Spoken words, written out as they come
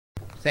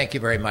Thank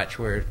you very much.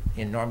 We're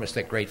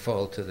enormously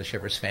grateful to the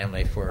Shivers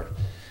family for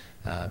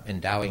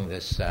endowing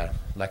this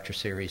lecture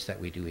series that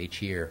we do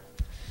each year.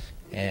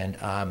 And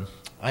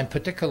I'm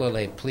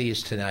particularly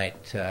pleased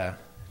tonight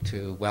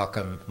to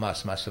welcome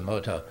Mas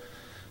Matsumoto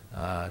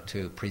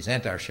to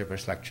present our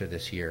Shivers lecture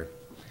this year.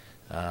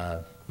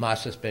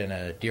 Mas has been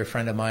a dear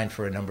friend of mine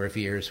for a number of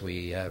years.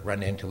 We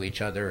run into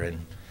each other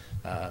in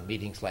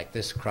meetings like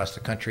this across the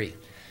country.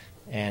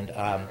 And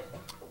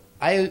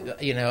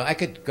I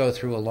could go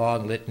through a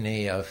long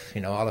litany of,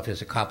 all of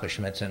his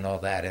accomplishments and all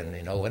that.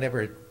 And,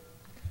 whenever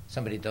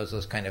somebody does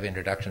those kind of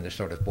introductions, they're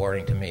sort of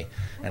boring to me.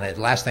 And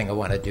the last thing I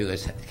want to do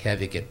is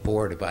have you get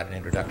bored about an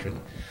introduction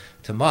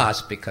to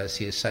Mas, because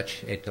he is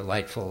such a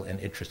delightful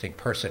and interesting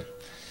person.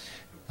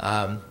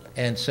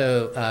 And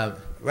so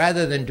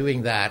rather than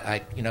doing that,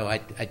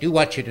 I do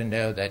want you to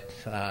know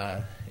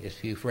that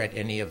if you've read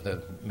any of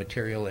the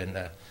material in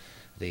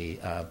the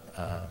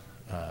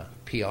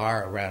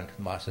PR around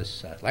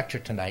Mas's lecture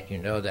tonight, you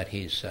know that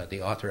he's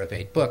the author of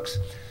 8 books,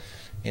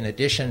 in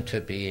addition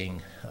to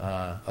being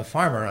a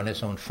farmer on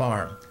his own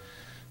farm.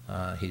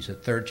 He's a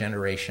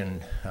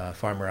third-generation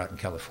farmer out in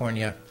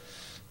California,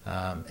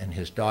 and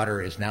his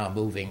daughter is now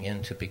moving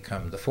in to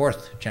become the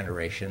 4th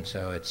generation,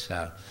 so it's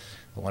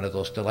one of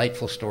those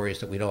delightful stories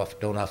that we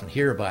don't often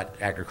hear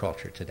about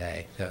agriculture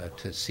today,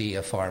 to see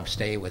a farm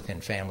stay within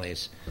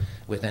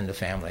the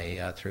family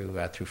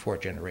through 4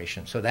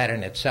 generations. So that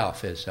in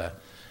itself is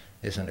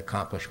an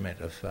accomplishment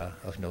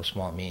of no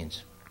small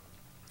means.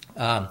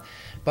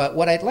 But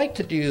what I'd like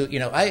to do,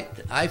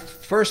 I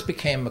first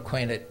became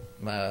acquainted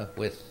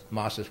with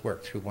Mas's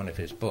work through one of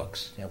his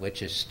books,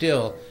 which is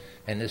still,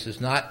 and this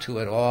is not to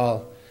at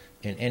all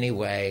in any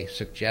way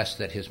suggest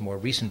that his more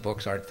recent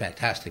books aren't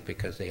fantastic,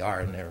 because they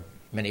are, and there are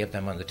many of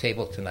them on the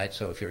table tonight,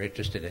 so if you're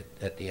interested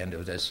at the end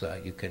of this,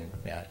 you can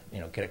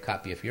get a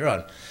copy of your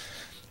own.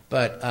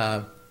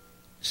 But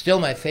still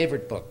my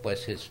favorite book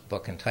was his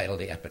book entitled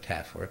The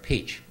Epitaph for a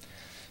Peach.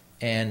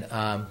 And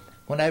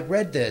when I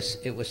read this,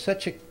 it was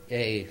such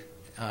and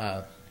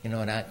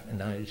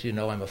as you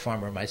know, I'm a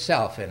farmer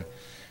myself,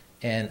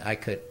 and I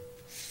could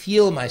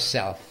feel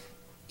myself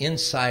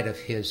inside of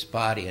his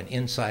body and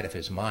inside of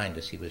his mind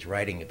as he was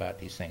writing about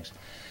these things.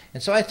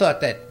 And so I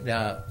thought that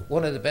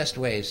one of the best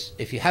ways,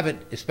 if you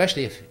haven't,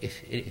 especially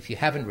if you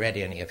haven't read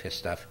any of his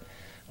stuff,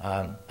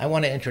 I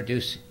want to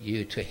introduce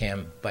you to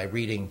him by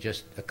reading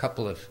just a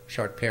couple of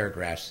short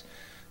paragraphs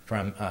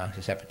from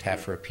his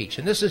Epitaph for a Peach.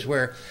 And this is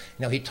where,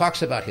 he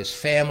talks about his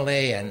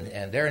family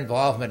and their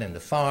involvement in the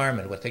farm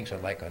and what things are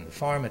like on the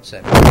farm,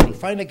 etc. And he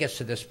finally gets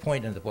to this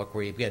point in the book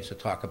where he begins to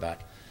talk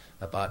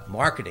about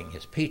marketing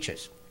his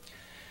peaches.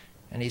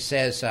 And he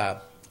says,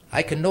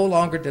 I can no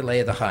longer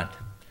delay the hunt.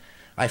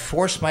 I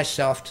force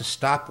myself to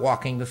stop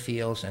walking the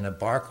fields and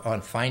embark on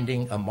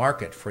finding a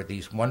market for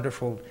these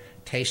wonderful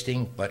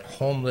tasting but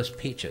homeless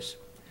peaches.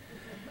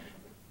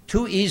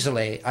 Too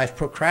easily, I've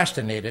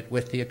procrastinated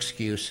with the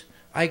excuse,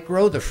 I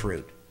grow the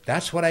fruit.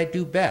 That's what I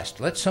do best.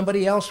 Let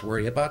somebody else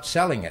worry about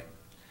selling it.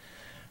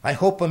 I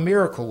hope a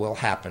miracle will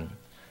happen.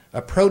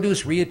 A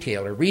produce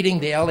retailer reading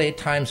the LA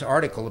Times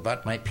article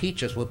about my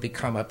peaches will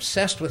become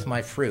obsessed with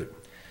my fruit.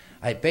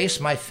 I base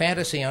my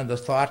fantasy on the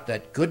thought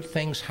that good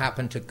things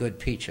happen to good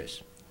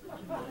peaches.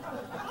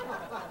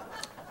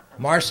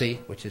 Marcy,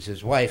 which is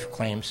his wife,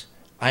 claims,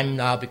 I'm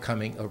now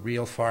becoming a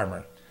real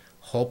farmer,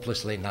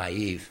 hopelessly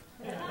naive.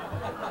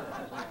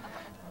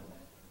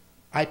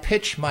 I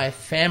pitch my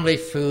family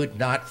food,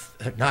 not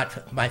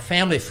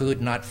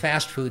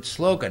fast food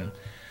slogan,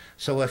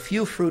 so a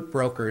few fruit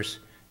brokers,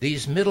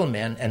 these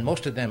middlemen, and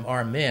most of them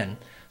are men,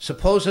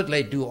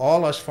 supposedly do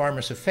all us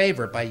farmers a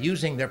favor by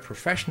using their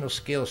professional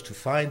skills to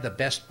find the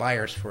best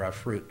buyers for our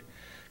fruit,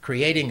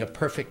 creating a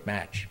perfect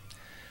match.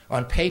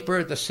 On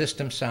paper, the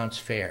system sounds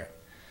fair,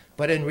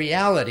 but in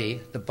reality,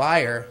 the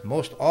buyer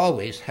most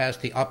always has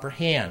the upper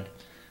hand,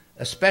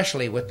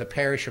 especially with the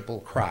perishable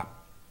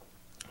crop.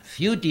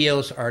 Few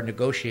deals are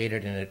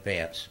negotiated in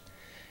advance.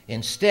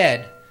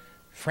 Instead,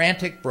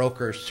 frantic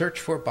brokers search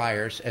for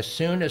buyers as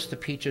soon as the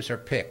peaches are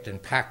picked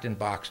and packed in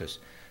boxes,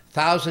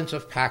 thousands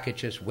of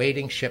packages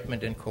waiting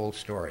shipment in cold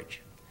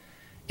storage.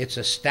 It's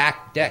a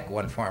stacked deck,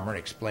 one farmer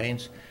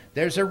explains.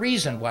 There's a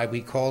reason why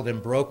we call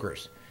them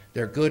brokers.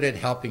 They're good at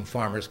helping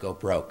farmers go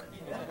broke.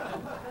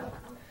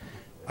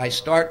 I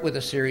start with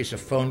a series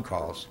of phone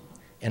calls,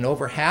 and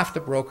over half the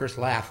brokers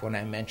laugh when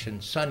I mention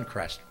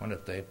Suncrest, one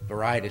of the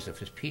varieties of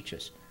his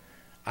peaches.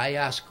 I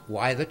ask,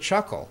 why the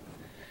chuckle?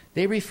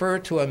 They refer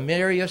to a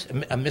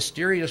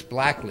mysterious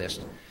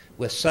blacklist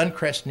with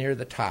Suncrest near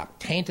the top,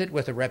 tainted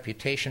with a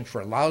reputation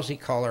for lousy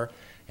color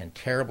and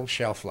terrible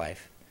shelf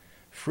life.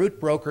 Fruit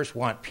brokers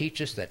want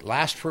peaches that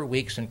last for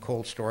weeks in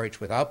cold storage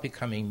without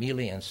becoming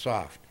mealy and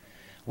soft.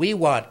 We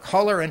want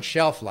color and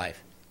shelf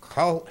life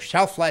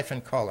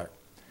and color.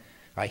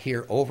 I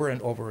hear over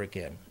and over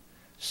again.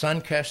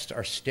 Suncrests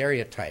are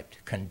stereotyped,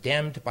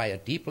 condemned by a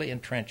deeply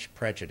entrenched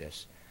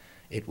prejudice.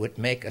 It would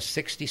make a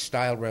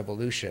 60s-style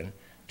revolution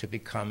to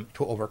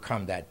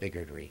overcome that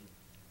bigotry.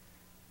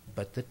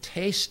 But the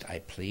taste, I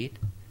plead,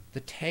 the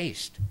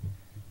taste.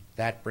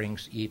 that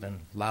brings even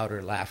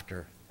louder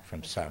laughter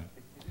from some.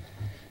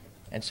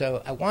 And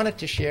so I wanted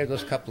to share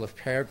those couple of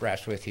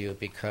paragraphs with you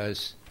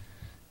because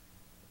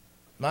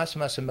Mas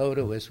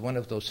Matsumoto is one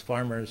of those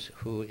farmers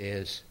who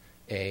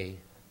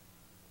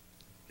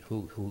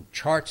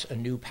charts a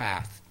new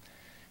path,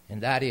 and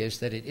that is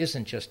that it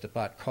isn't just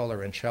about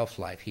color and shelf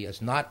life. He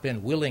has not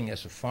been willing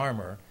as a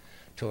farmer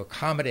to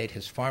accommodate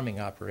his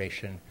farming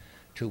operation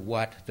to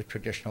what the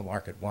traditional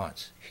market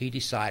wants. He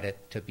decided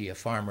to be a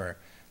farmer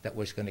that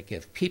was going to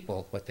give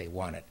people what they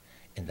wanted,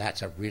 and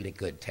that's a really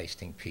good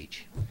tasting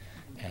peach.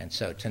 And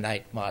so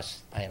tonight,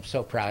 Mas, I am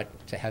so proud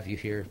to have you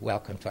here.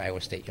 Welcome to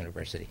Iowa State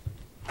University.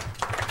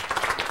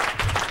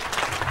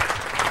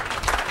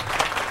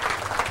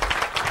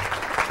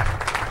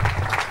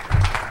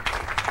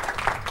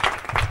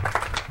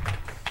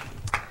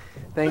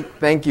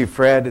 Thank you,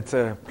 Fred. It's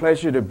a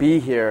pleasure to be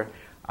here.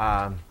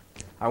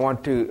 I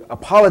want to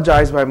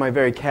apologize by my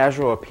very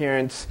casual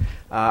appearance.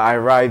 I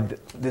arrived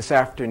this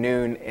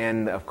afternoon,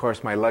 and of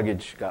course my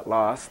luggage got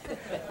lost.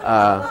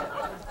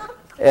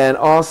 And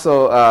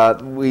also,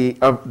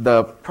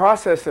 the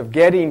process of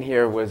getting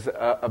here was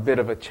a bit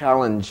of a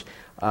challenge.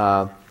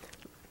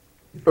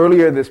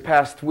 Earlier this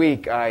past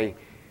week, I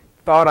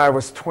thought I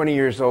was 20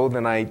 years old,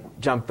 and I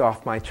jumped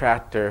off my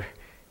tractor,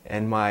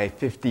 and my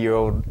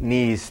 50-year-old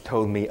knees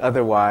told me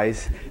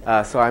otherwise,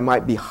 so I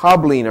might be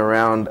hobbling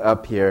around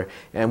up here.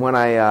 And when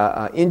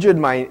I injured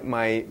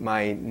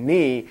my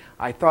knee,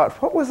 I thought,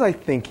 what was I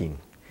thinking?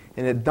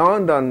 And it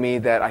dawned on me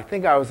that I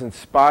think I was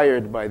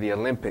inspired by the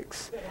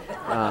Olympics.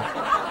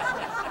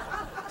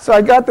 So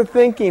I got to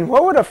thinking,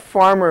 what would a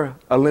farmer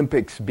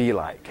Olympics be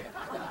like?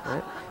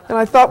 Right? And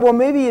I thought, well,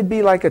 maybe it'd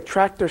be like a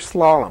tractor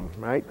slalom,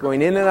 right?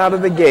 Going in and out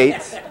of the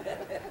gates.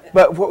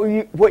 But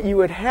what you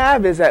would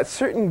have is at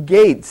certain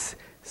gates,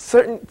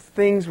 certain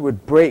things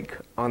would break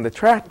on the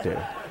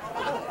tractor.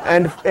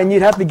 And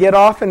you'd have to get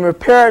off and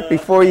repair it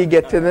before you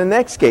get to the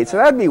next gate. So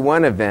that'd be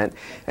one event.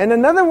 And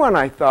another one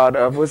I thought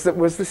of was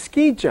the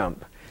ski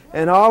jump.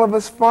 And all of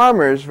us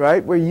farmers,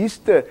 right, we're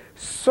used to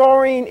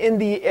soaring in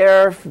the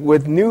air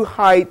with new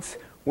heights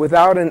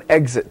without an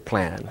exit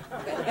plan.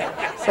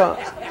 So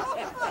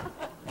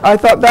I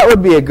thought that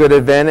would be a good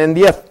event. And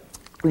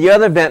the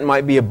other event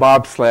might be a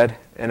bobsled.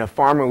 And a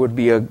farmer would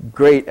be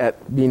great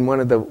at being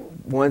one of the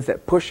ones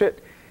that push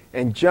it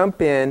and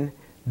jump in,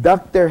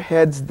 duck their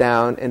heads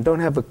down, and don't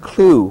have a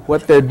clue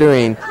what they're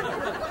doing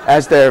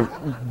as they're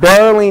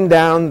barreling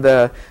down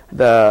the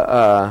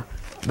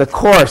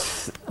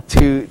course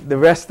to the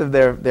rest of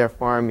their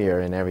farm year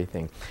and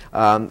everything.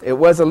 It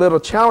was a little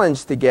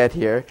challenge to get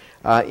here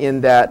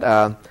in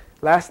that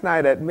last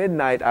night at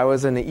midnight I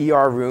was in the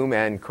ER room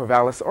in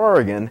Corvallis,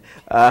 Oregon,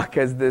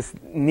 because this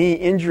knee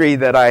injury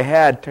that I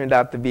had turned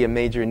out to be a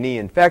major knee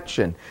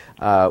infection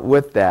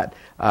with that.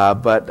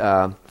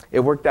 But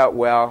it worked out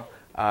well.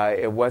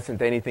 It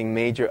wasn't anything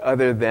major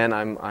other than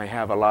I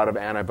have a lot of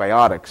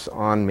antibiotics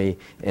on me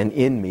and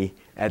in me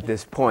at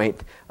this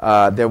point.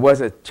 There was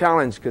a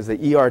challenge because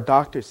the ER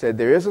doctor said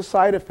there is a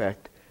side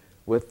effect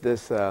with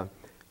this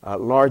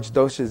large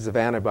doses of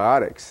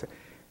antibiotics.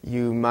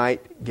 You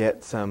might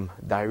get some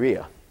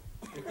diarrhea.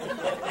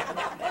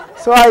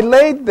 So I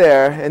laid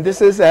there, and this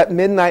is at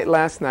midnight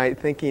last night,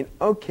 thinking,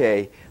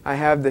 okay, I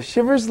have the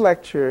Shivers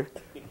lecture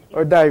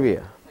or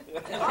diarrhea.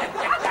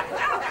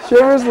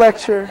 Shivers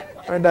lecture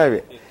or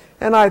diarrhea.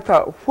 And I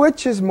thought,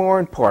 which is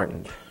more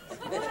important?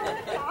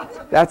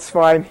 That's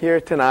why I'm here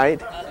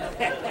tonight.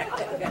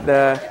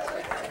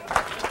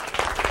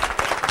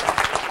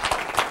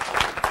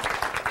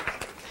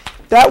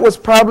 That was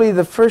probably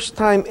the first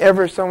time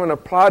ever someone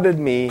applauded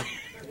me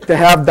to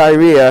have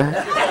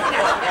diarrhea.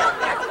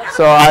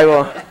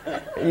 So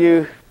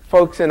you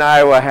folks in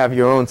Iowa have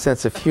your own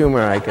sense of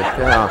humor, I could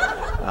tell.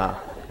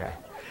 Okay.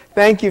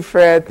 Thank you,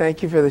 Fred.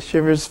 Thank you for the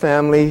Shivers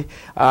family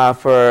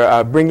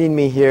for bringing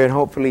me here. And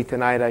hopefully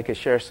tonight I could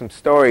share some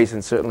stories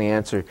and certainly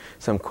answer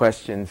some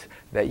questions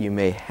that you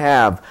may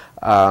have.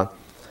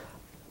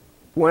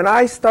 When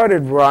I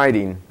started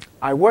writing,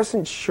 I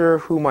wasn't sure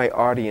who my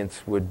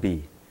audience would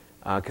be.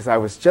 Because I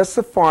was just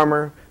a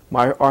farmer.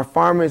 Our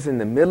farm is in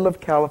the middle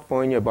of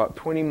California, about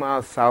 20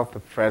 miles south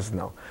of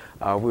Fresno.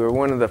 We were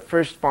one of the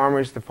first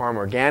farmers to farm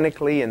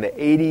organically in the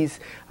 80s,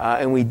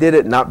 and we did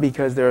it not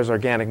because there was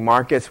organic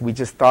markets. We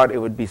just thought it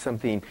would be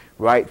something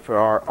right for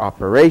our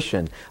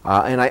operation.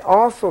 And I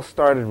also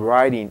started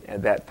writing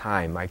at that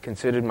time. I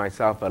considered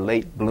myself a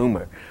late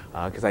bloomer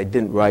because I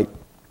didn't write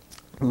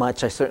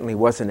much. I certainly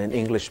wasn't an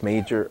English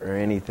major or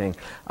anything.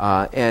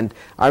 And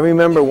I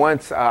remember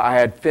once I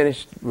had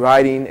finished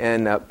writing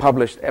and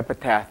published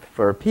Epitaph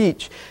for a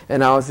Peach,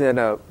 and I was in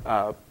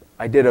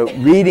I did a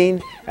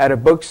reading at a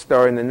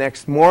bookstore, and the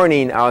next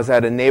morning I was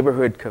at a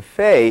neighborhood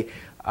cafe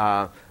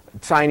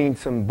signing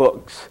some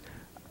books.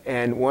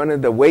 And one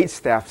of the wait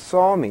staff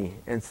saw me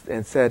and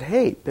said,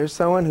 hey, there's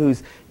someone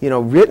who's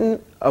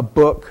written a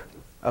book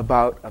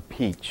about a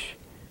peach.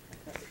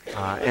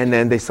 And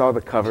then they saw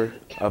the cover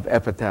of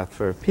Epitaph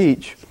for a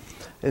Peach.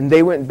 And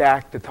they went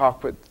back to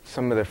talk with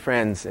some of their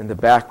friends in the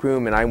back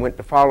room, and I went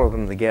to follow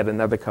them to get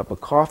another cup of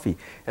coffee.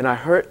 And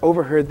I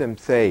overheard them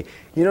say,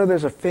 you know,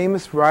 there's a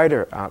famous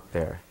writer out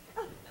there.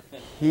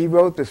 He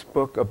wrote this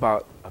book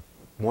about a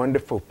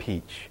wonderful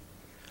peach.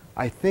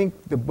 I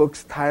think the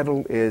book's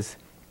title is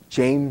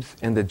James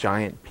and the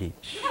Giant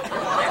Peach.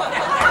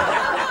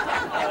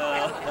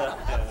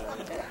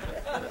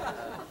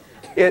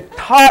 It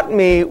taught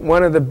me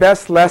one of the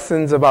best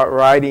lessons about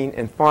writing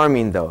and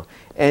farming, though,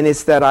 and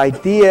it's that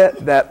idea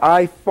that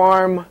I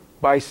farm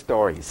by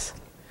stories.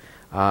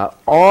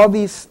 All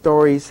these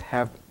stories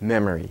have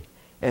memory,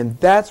 and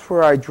that's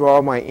where I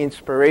draw my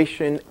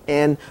inspiration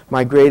and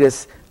my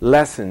greatest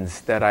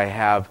lessons that I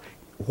have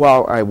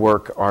while I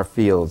work our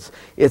fields.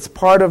 It's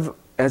part of,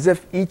 as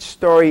if each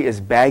story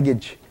is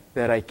baggage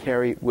that I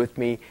carry with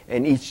me,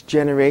 and each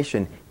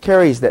generation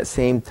carries that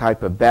same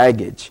type of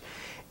baggage.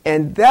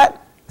 And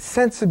that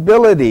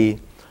sensibility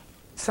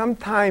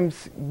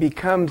sometimes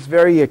becomes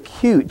very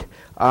acute,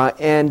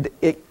 and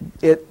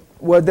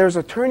there's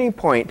a turning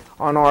point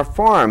on our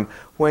farm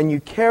when you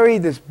carry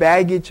this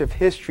baggage of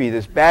history,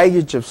 this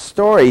baggage of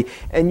story,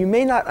 and you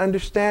may not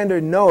understand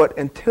or know it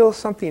until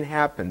something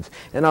happens.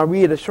 And I'll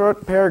read a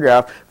short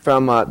paragraph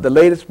from the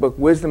latest book,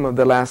 Wisdom of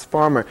the Last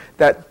Farmer,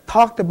 that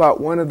talked about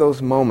one of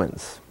those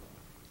moments.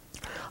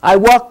 I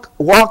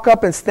walk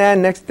up and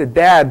stand next to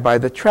Dad by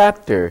the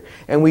tractor,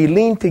 and we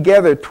lean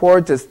together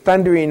towards his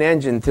thundering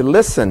engine to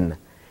listen.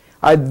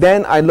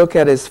 Then I look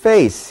at his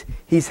face.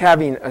 He's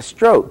having a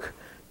stroke.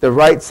 The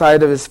right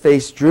side of his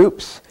face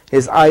droops,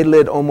 his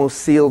eyelid almost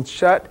sealed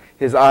shut,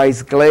 his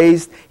eyes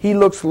glazed. He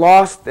looks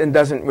lost and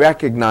doesn't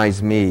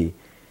recognize me.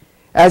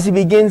 As he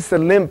begins to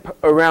limp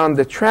around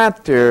the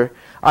tractor,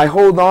 I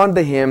hold on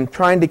to him,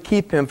 trying to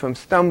keep him from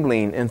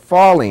stumbling and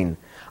falling.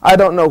 I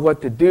don't know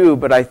what to do,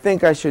 but I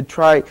think I should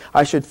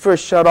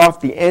first shut off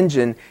the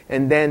engine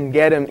and then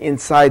get him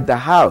inside the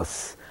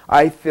house.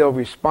 I feel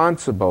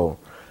responsible.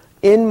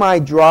 In my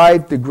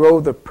drive to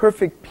grow the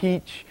perfect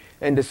peach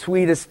and the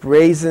sweetest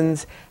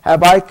raisins,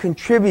 have I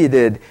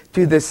contributed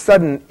to the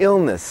sudden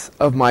illness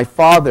of my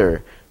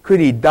father?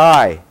 Could he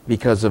die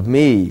because of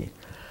me?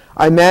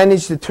 I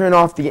manage to turn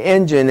off the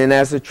engine, and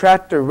as the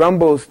tractor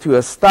rumbles to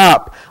a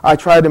stop, I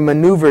try to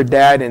maneuver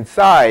Dad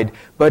inside,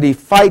 but he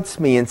fights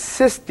me,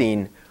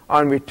 insisting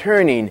on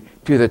returning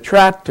to the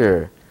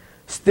tractor.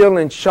 Still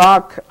in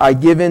shock, I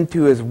give in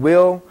to his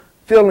will,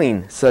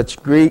 feeling such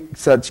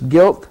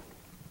guilt.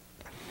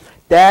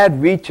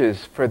 Dad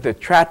reaches for the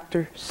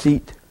tractor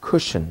seat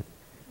cushion.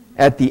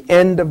 At the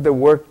end of the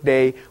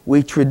workday,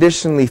 we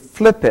traditionally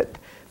flip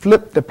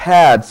the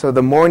pad so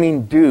the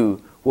morning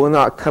dew will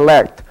not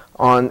collect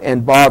on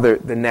and bother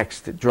the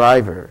next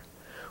driver.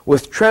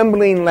 With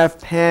trembling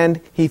left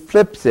hand, he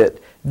flips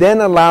it,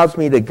 then allows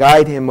me to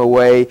guide him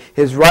away,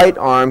 his right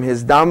arm,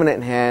 his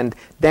dominant hand,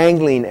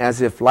 dangling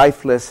as if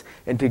lifeless,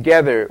 and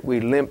together we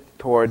limp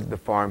toward the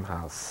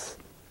farmhouse.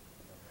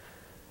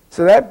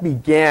 So that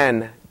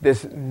began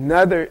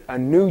a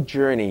new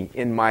journey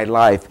in my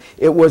life.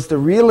 It was the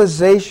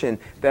realization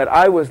that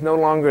I was no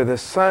longer the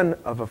son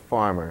of a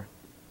farmer.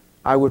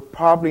 I would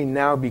probably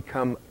now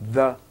become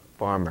the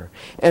farmer.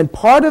 And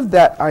part of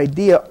that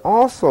idea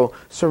also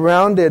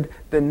surrounded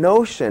the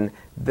notion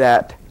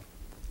that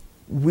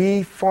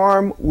we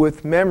farm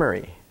with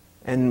memory,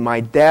 and my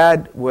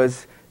dad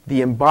was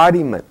the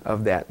embodiment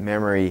of that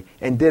memory.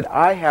 And did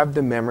I have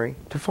the memory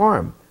to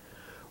farm?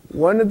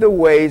 One of the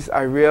ways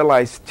I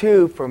realized,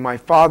 too, for my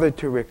father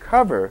to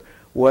recover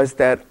was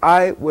that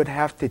I would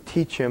have to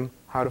teach him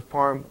how to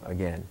farm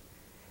again.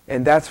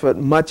 And that's what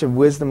much of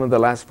Wisdom of the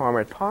Last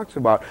Farmer talks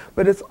about.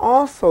 But it's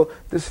also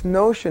this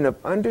notion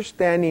of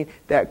understanding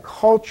that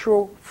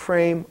cultural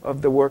frame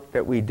of the work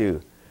that we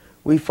do.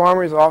 We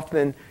farmers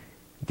often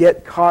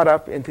get caught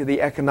up into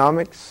the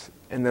economics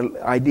and the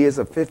ideas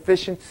of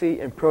efficiency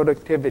and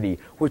productivity,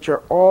 which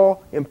are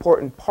all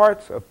important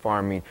parts of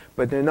farming,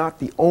 but they're not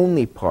the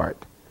only part.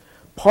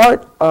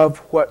 Part of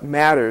what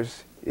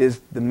matters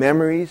is the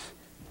memories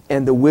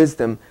and the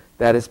wisdom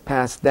that is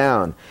passed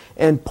down.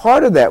 And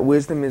part of that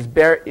wisdom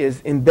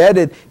is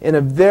embedded in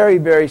a very,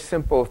 very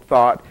simple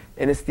thought,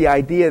 and it's the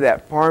idea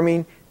that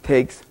farming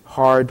takes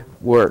hard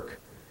work.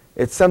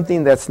 It's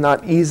something that's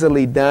not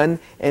easily done,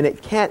 and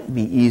it can't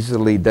be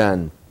easily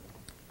done.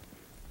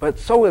 But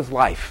so is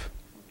life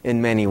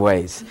in many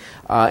ways.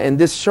 And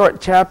this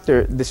short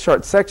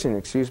section,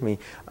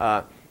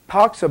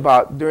 talks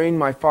about during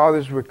my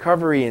father's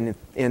recovery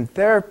in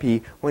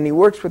therapy, when he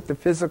works with the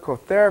physical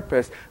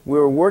therapist, we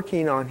were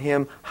working on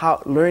him,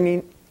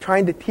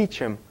 trying to teach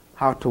him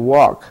how to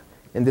walk.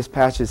 And this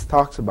passage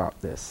talks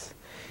about this.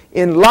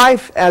 In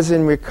life, as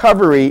in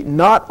recovery,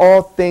 not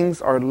all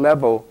things are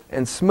level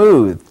and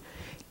smooth.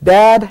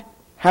 Dad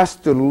has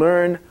to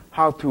learn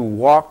how to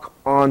walk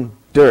on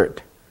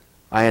dirt,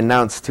 I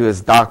announced to his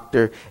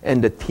doctor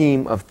and a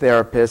team of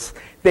therapists.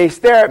 They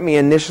stare at me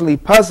initially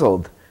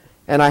puzzled,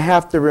 and I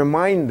have to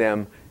remind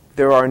them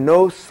there are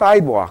no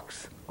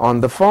sidewalks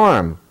on the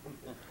farm.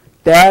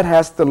 Dad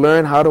has to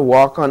learn how to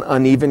walk on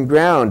uneven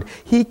ground.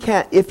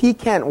 If he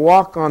can't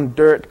walk on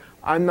dirt,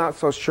 I'm not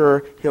so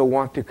sure he'll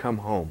want to come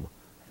home.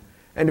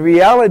 And the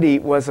reality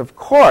was, of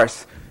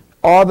course,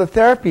 all the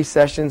therapy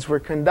sessions were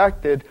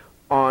conducted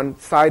on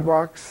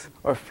sidewalks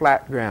or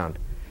flat ground.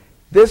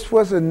 This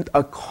was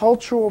a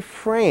cultural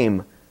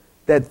frame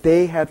that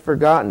they had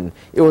forgotten.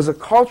 It was a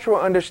cultural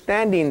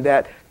understanding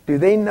that, do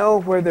they know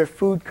where their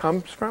food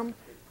comes from?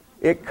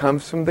 It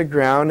comes from the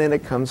ground and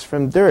it comes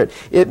from dirt.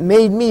 It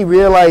made me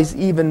realize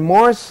even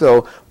more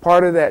so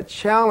part of that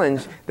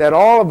challenge that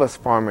all of us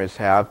farmers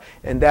have,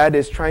 and that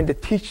is trying to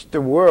teach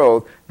the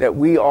world that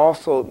we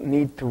also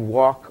need to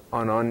walk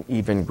on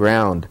uneven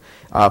ground.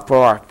 For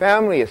our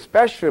family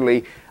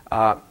especially,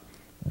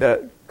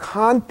 the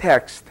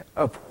context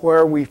of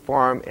where we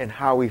farm and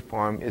how we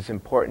farm is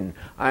important.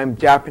 I'm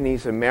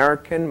Japanese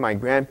American. My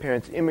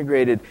grandparents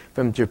immigrated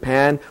from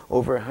Japan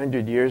over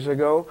 100 years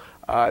ago.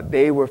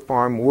 They were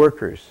farm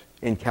workers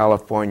in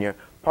California,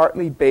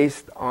 partly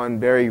based on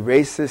very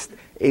racist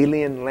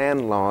alien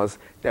land laws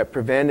that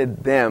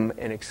prevented them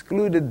and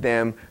excluded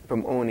them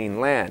from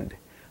owning land.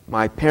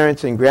 My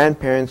parents and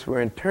grandparents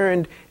were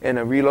interned in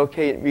a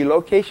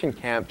relocation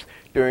camps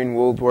during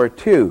World War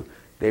II.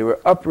 They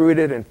were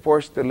uprooted and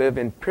forced to live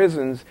in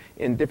prisons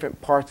in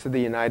different parts of the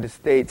United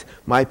States.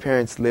 My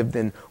parents lived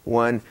in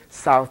one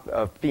south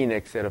of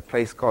Phoenix at a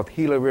place called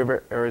Gila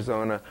River,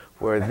 Arizona,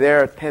 where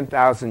their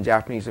 10,000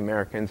 Japanese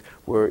Americans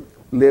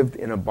lived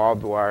in a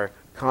barbed wire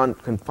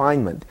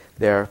confinement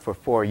there for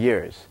 4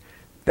 years.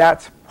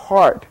 That's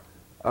part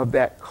of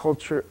that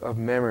culture of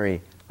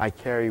memory I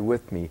carry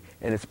with me,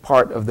 and it's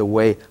part of the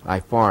way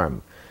I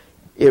farm.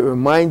 It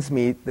reminds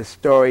me the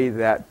story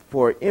that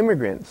for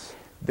immigrants,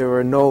 there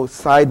were no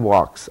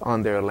sidewalks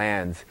on their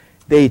lands.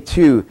 They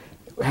too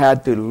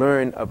had to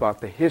learn about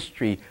the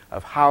history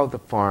of how to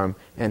farm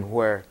and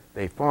where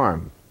they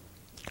farm.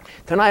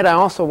 Tonight I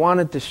also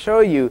wanted to show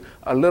you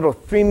a little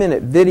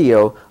 3-minute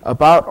video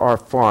about our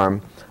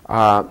farm.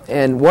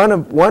 And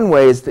one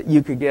way is that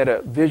you could get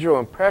a visual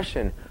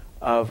impression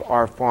of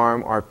our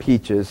farm, our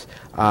peaches.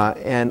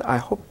 And I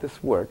hope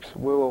this works.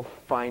 We will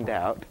find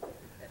out.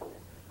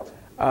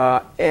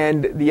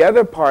 And the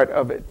other part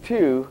of it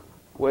too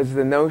was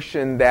the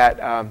notion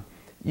that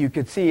you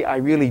could see I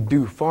really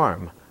do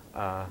farm.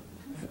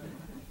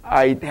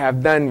 I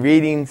have done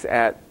readings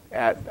at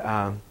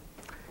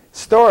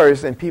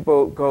stores, and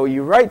people go,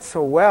 "You write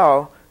so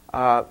well,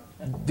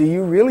 do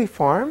you really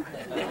farm?"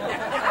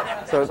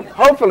 So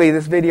hopefully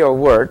this video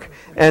will work,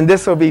 and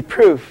this will be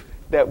proof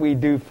that we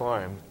do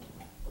farm.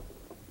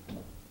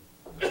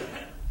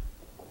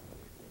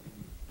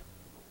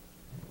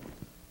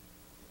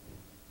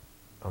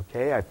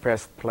 Okay, I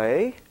pressed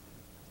play.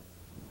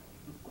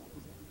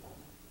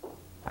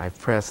 I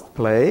pressed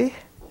play.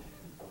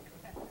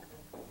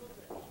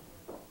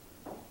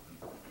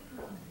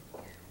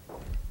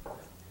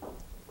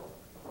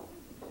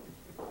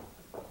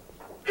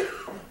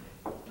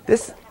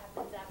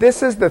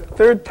 This is the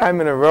third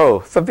time in a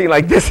row something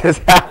like this has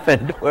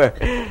happened.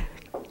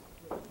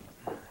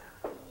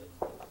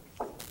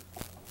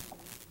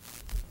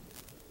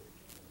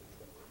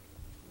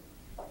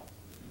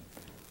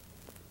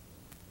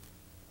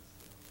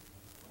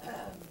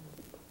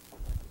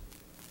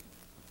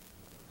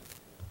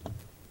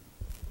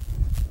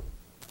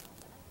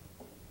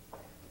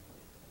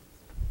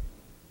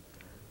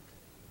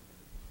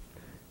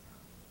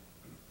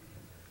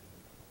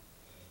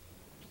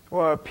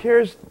 Well, it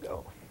appears...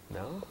 Oh,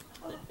 no?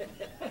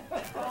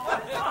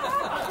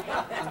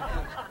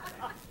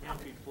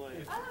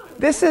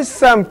 This is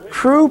some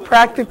cruel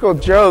practical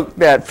joke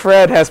that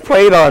Fred has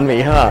played on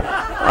me,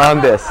 on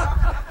this.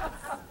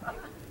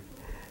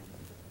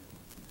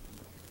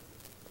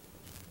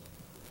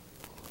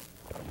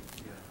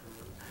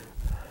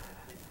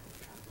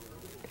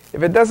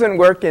 If it doesn't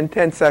work in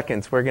 10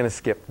 seconds, we're going to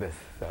skip this.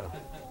 So.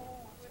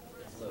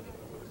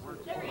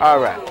 All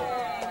right.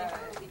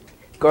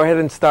 Go ahead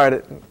and start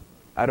it.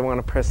 I don't want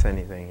to press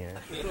anything here.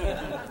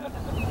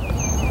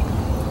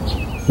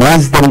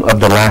 Wisdom of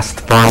the Last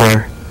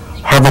Farmer,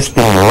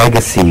 harvesting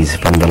legacies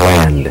from the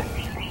land.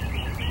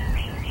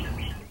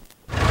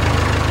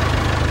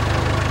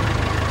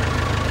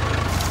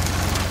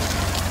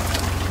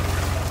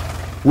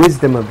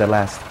 Wisdom of the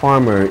Last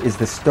Farmer is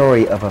the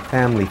story of a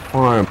family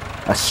farm,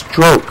 a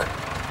stroke,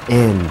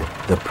 and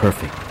the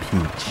perfect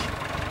peach.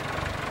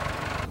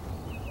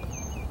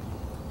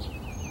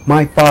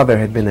 My father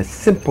had been a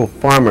simple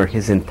farmer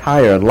his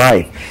entire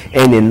life,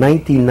 and in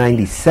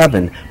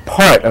 1997,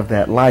 part of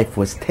that life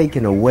was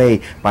taken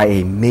away by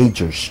a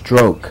major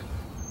stroke.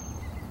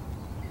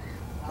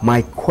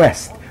 My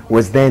quest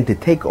was then to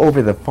take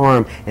over the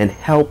farm and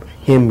help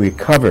him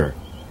recover.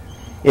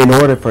 In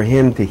order for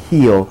him to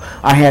heal,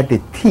 I had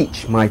to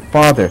teach my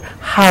father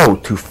how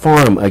to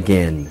farm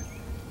again.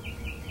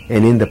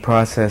 And in the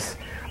process,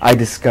 I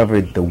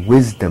discovered the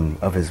wisdom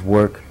of his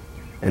work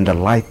and the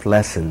life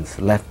lessons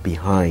left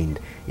behind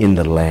in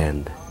the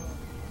land.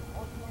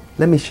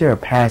 Let me share a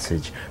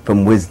passage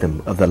from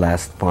Wisdom of the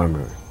Last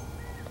Farmer.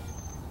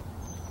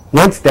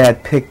 Once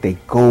Dad picked a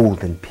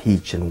golden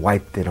peach and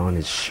wiped it on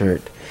his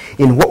shirt.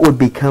 In what would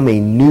become a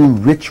new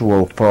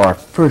ritual for our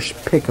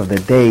first pick of the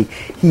day,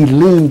 he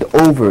leaned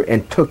over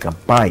and took a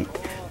bite.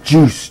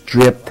 Juice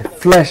dripped,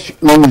 flesh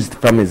oozed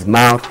from his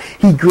mouth.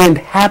 He grinned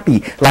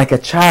happy like a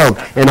child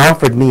and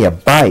offered me a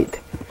bite.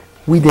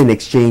 We didn't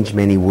exchange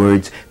many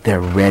words. They're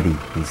ready,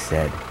 he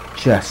said.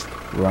 Just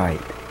right.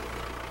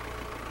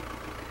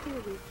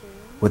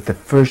 With the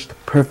first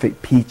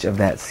perfect peach of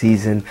that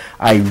season,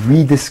 I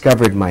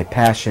rediscovered my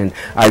passion.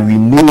 I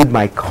renewed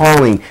my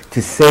calling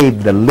to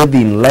save the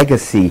living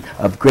legacy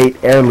of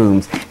great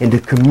heirlooms and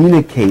to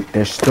communicate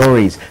their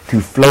stories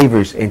through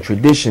flavors and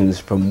traditions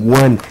from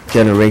one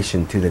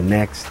generation to the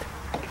next.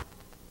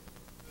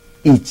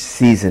 Each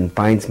season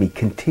finds me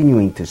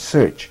continuing to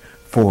search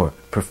for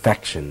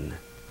perfection.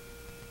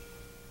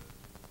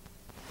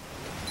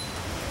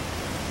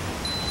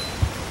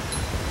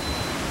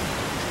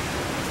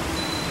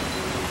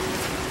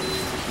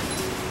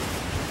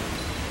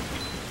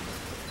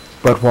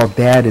 But while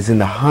Dad is in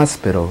the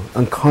hospital,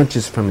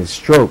 unconscious from his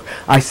stroke,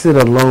 I sit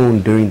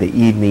alone during the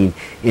evening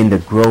in the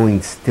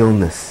growing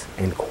stillness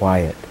and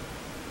quiet.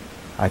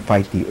 I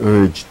fight the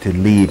urge to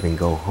leave and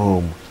go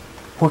home.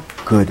 What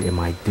good am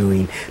I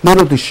doing?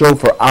 Little to show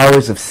for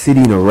hours of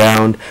sitting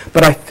around,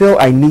 but I feel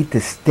I need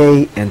to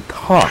stay and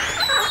talk.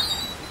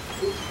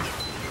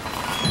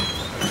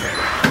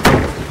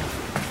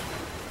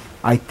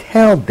 I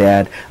tell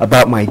Dad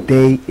about my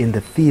day in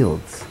the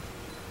fields.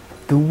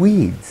 The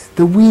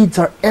weeds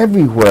are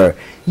everywhere.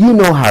 You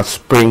know how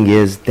spring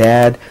is,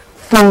 Dad.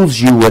 Fools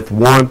you with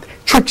warmth,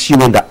 tricks you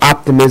into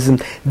optimism.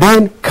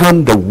 Then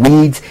come the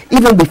weeds,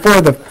 even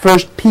before the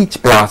first peach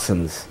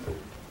blossoms.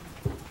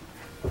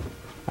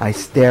 I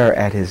stare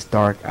at his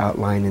dark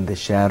outline in the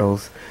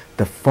shadows.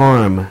 The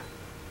farm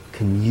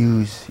can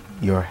use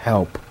your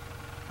help,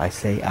 I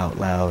say out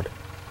loud.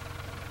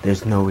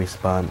 There's no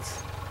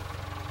response.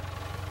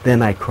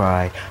 Then I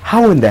cry,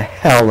 how in the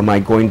hell am I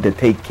going to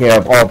take care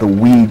of all the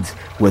weeds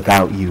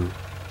without you?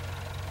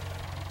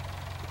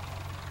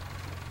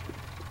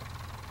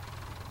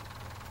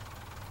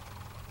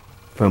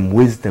 From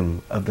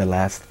Wisdom of the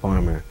Last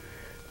Farmer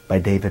by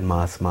David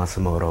Mas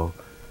Matsumoto.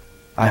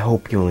 I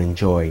hope you'll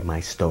enjoy my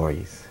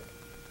stories.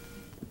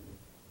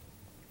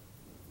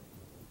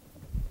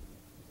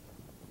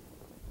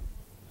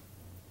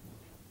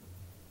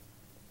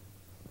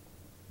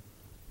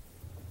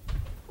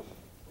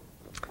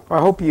 Well,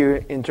 I hope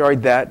you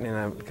enjoyed that in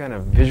a kind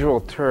of visual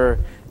tour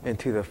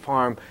into the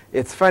farm.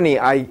 It's funny,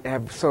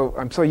 I'm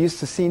so used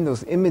to seeing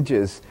those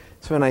images.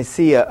 So when I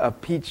see a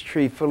peach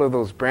tree full of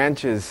those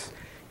branches,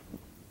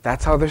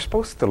 that's how they're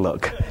supposed to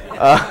look.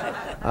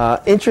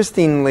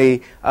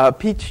 Interestingly, a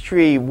peach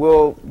tree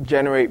will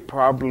generate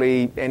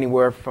probably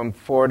anywhere from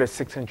 400 to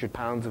 600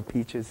 pounds of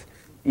peaches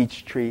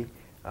each tree.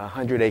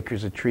 100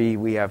 acres of tree,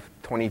 we have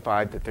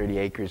 25 to 30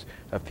 acres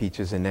of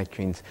peaches and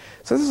nectarines.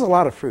 So there's a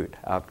lot of fruit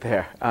out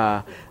there.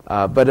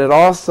 But it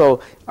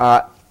also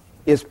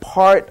is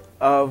part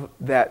of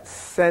that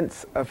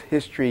sense of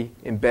history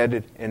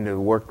embedded in the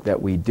work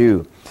that we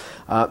do.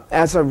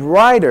 As a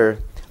writer,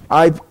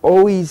 I've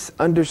always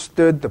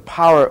understood the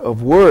power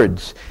of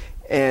words.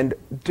 And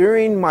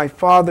during my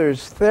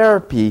father's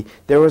therapy,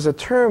 there was a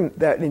term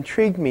that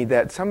intrigued me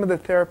that some of the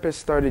therapists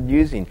started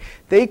using.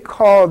 They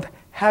called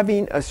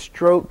having a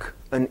stroke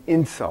an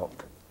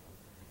insult.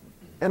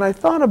 And I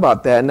thought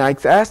about that, and I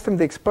asked them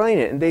to explain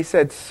it, and they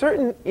said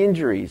certain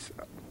injuries,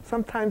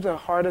 sometimes a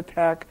heart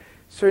attack,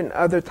 certain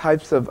other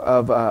types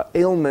of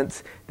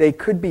ailments, they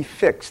could be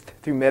fixed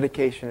through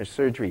medication or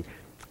surgery.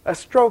 A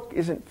stroke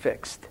isn't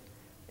fixed.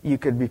 You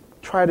could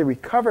try to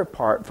recover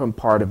from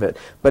part of it,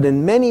 but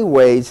in many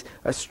ways,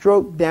 a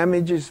stroke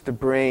damages the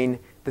brain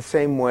the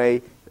same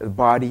way the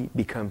body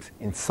becomes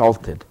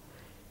insulted.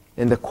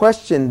 And the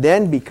question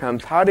then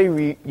becomes, how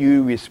do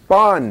you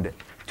respond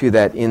to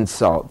that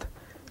insult?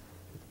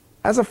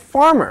 As a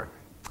farmer,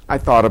 I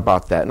thought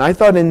about that. And I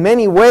thought in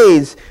many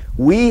ways,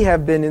 we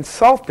have been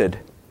insulted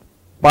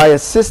by a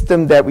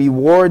system that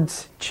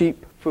rewards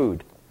cheap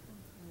food.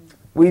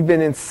 We've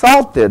been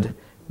insulted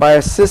by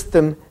a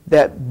system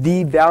that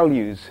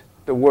devalues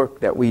the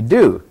work that we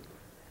do.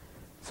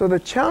 So the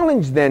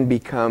challenge then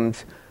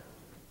becomes,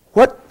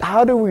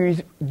 how do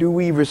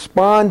we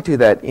respond to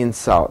that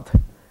insult?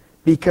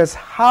 Because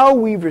how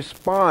we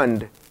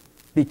respond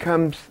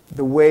becomes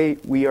the way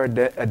we are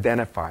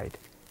identified.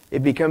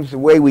 It becomes the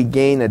way we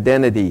gain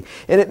identity.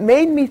 And it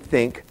made me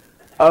think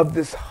of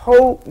this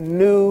whole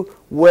new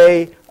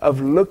way of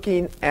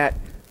looking at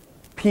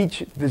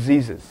peach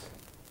diseases.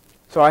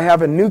 So I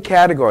have a new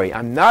category.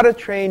 I'm not a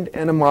trained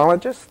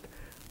entomologist.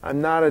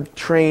 I'm not a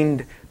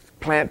trained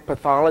plant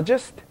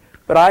pathologist.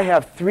 But I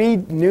have 3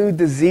 new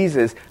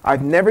diseases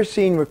I've never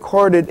seen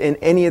recorded in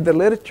any of the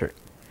literature.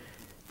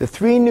 The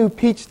 3 new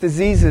peach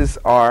diseases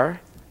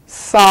are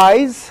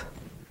size,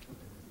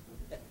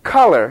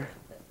 color,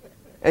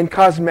 and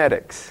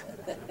cosmetics.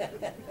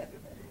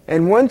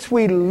 And once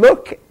we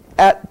look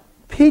at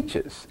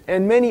peaches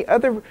and many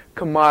other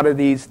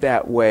commodities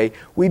that way,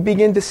 we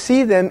begin to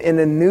see them in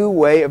a new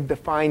way of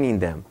defining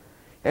them.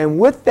 And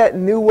with that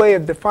new way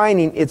of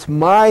defining, it's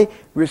my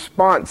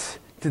response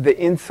to the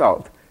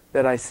insult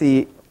that I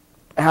see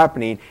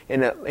happening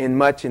in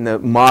much in the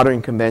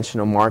modern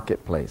conventional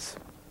marketplace.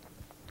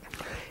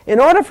 In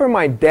order for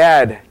my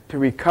dad to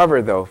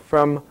recover, though,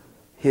 from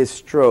his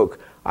stroke,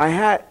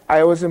 it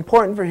was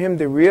important for him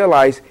to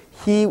realize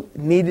he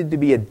needed to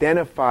be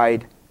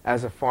identified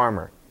as a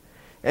farmer.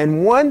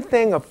 And one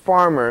thing a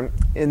farmer,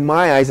 in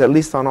my eyes, at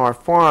least on our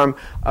farm,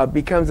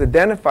 becomes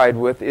identified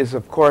with is,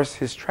 of course,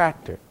 his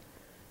tractor.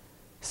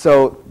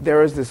 So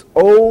there is this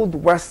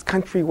old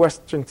country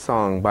western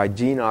song by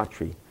Gene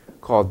Autry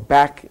called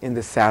Back in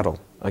the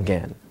Saddle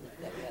Again.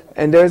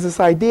 And there's this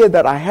idea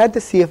that I had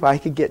to see if I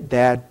could get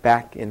Dad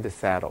back in the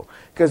saddle.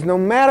 Because no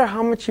matter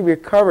how much he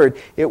recovered,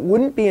 it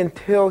wouldn't be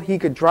until he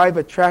could drive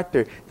a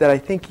tractor that I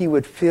think he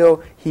would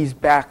feel he's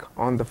back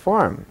on the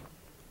farm.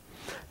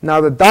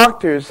 Now, the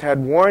doctors had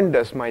warned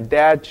us my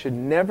dad should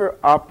never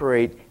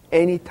operate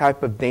any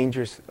type of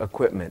dangerous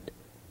equipment.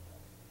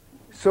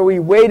 So we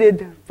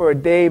waited for a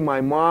day my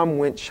mom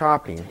went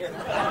shopping.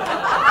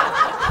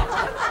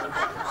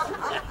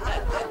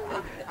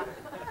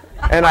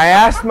 And I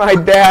asked my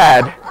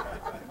dad,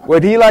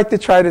 would he like to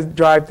try to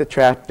drive the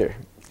tractor?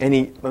 And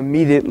he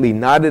immediately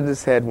nodded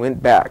his head,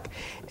 went back.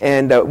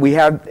 And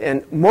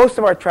most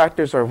of our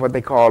tractors are what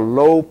they call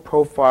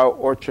low-profile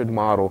orchard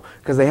model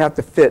because they have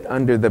to fit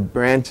under the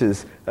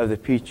branches of the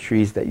peach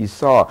trees that you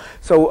saw.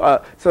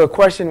 So the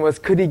question was,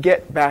 could he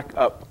get back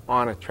up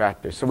on a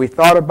tractor? So we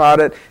thought about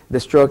it. The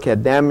stroke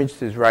had damaged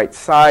his right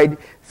side,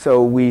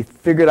 so we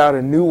figured out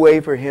a new way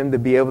for him to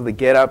be able to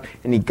get up.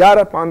 And he got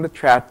up on the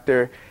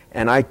tractor.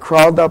 And I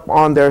crawled up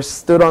on there,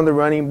 stood on the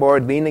running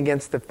board, leaned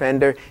against the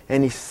fender,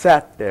 and he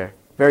sat there,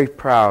 very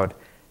proud.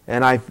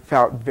 And I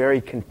felt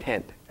very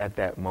content at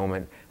that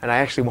moment. And I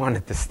actually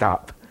wanted to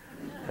stop.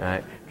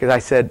 Because I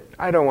said,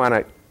 I don't want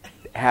to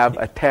have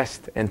a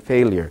test and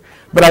failure.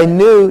 But I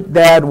knew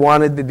Dad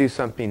wanted to do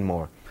something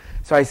more.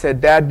 So I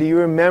said, Dad, do you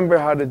remember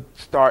how to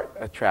start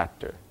a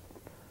tractor?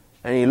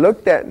 And he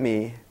looked at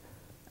me,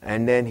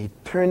 and then he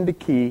turned the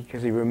key,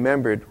 because he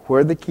remembered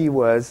where the key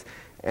was,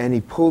 and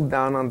he pulled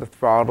down on the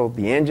throttle.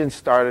 The engine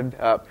started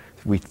up.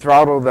 We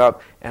throttled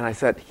up, and I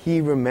said, he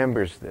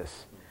remembers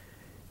this.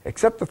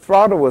 Except the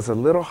throttle was a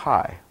little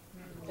high.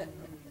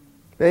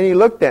 Then he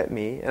looked at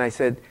me, and I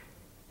said,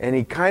 and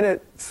he kind of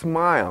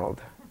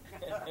smiled,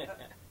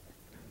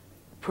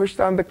 pushed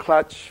on the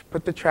clutch,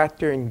 put the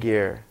tractor in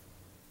gear,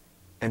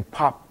 and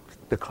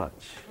popped the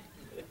clutch.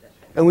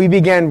 And we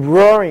began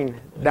roaring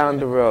down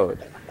the road.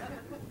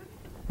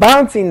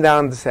 Bouncing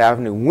down this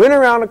avenue, went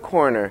around a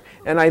corner,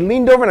 and I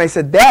leaned over and I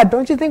said, Dad,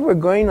 don't you think we're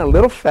going a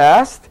little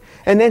fast?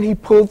 And then he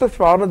pulled the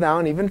throttle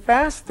down even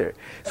faster.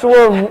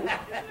 So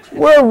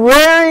we're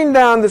roaring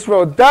down this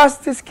road.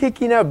 Dust is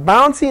kicking up,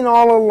 bouncing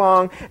all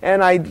along,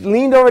 and I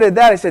leaned over to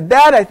Dad. I said,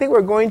 Dad, I think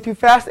we're going too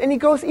fast. And he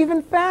goes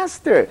even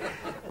faster.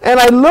 And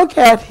I look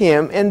at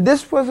him, and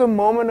this was a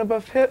moment of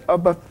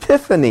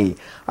epiphany.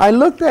 I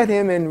looked at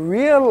him and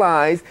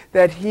realized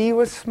that he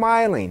was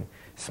smiling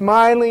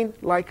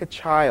like a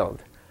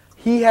child.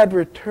 He had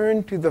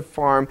returned to the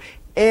farm,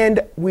 and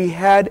we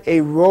had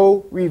a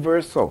role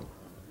reversal.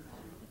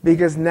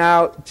 Because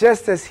now,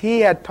 just as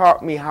he had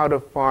taught me how to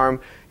farm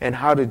and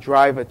how to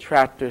drive a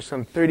tractor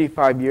some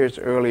 35 years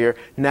earlier,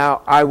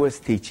 now I was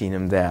teaching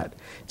him that.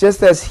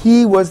 Just as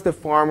he was the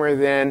farmer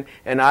then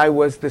and I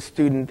was the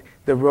student,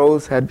 the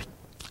roles had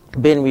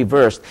been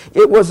reversed.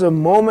 It was a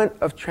moment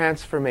of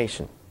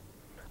transformation,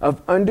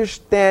 of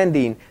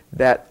understanding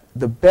that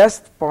the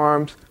best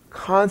farms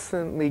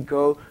constantly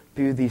go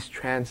through these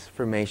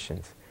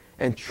transformations.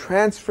 And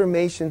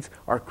transformations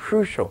are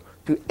crucial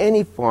to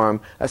any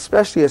farm,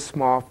 especially a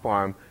small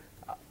farm,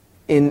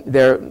 in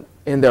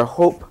their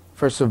hope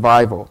for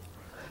survival.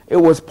 It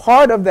was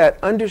part of that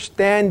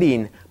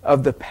understanding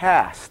of the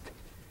past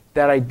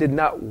that I did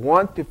not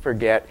want to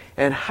forget,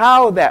 and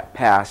how that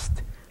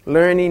past,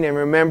 learning and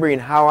remembering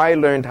how I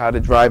learned how to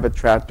drive a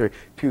tractor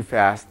too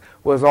fast,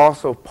 was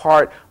also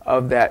part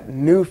of that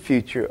new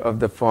future of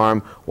the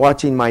farm,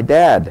 watching my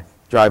dad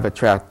drive a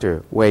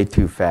tractor way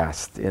too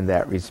fast in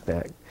that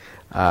respect.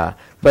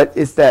 But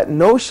it's that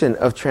notion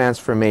of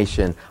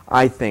transformation,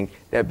 I think,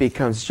 that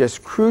becomes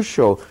just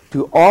crucial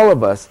to all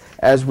of us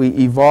as we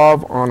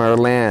evolve on our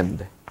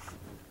land.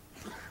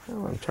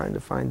 Oh, I'm trying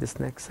to find this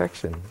next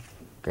section.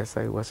 Guess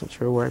I wasn't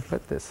sure where I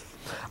put this.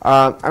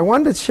 I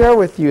wanted to share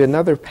with you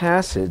another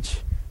passage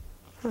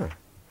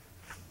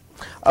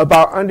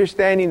about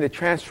understanding the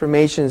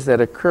transformations that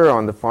occur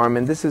on the farm,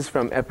 and this is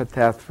from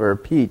Epitaph for a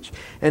Peach,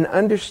 and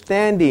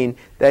understanding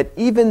that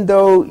even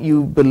though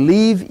you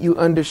believe you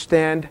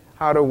understand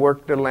how to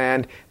work the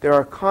land, there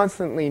are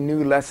constantly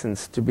new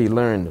lessons to be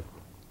learned.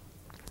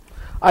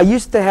 I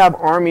used to have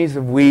armies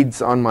of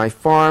weeds on my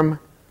farm.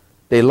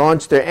 They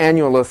launched their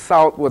annual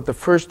assault with the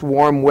first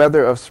warm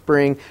weather of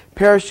spring,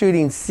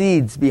 parachuting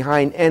seeds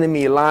behind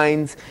enemy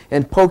lines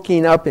and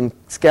poking up in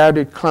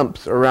scattered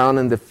clumps around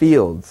in the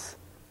fields.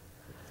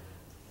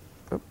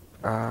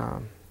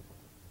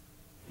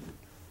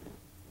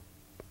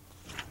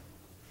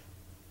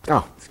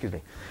 Excuse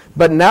me.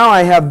 But now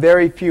I have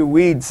very few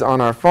weeds on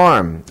our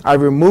farm. I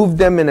removed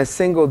them in a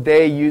single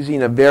day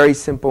using a very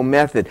simple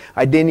method.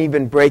 I didn't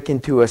even break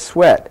into a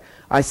sweat.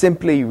 I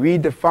simply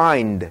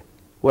redefined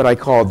what I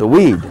called the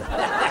weed.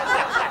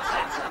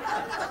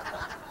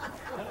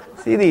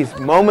 See, these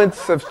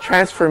moments of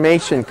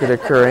transformation could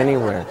occur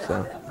anywhere.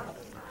 So,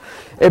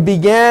 it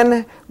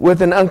began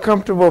with an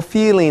uncomfortable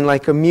feeling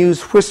like a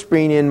muse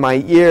whispering in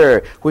my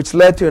ear, which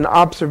led to an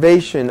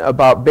observation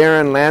about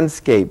barren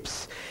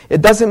landscapes.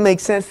 It doesn't make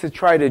sense to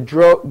try to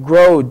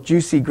grow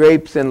juicy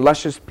grapes and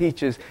luscious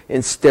peaches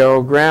in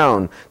sterile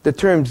ground. The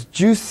terms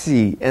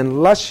juicy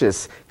and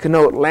luscious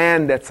connote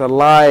land that's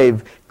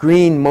alive,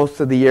 green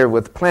most of the year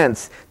with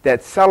plants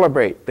that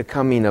celebrate the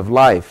coming of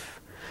life.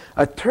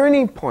 A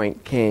turning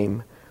point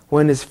came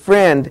when his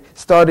friend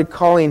started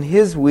calling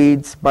his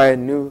weeds by a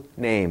new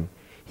name.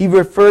 He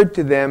referred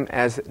to them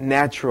as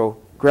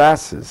natural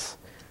grasses.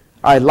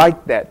 I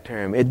liked that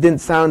term. It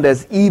didn't sound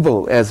as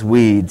evil as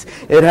weeds.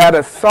 It had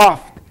a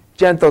soft,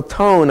 gentle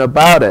tone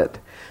about it.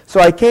 So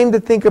I came to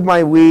think of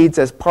my weeds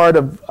as part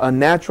of a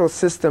natural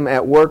system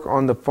at work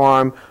on the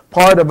farm,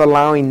 part of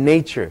allowing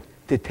nature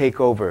to take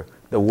over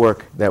the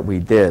work that we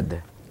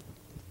did.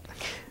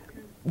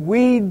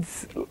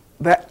 Weeds,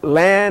 that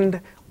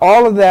land,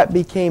 all of that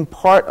became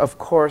part, of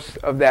course,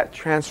 of that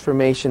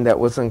transformation that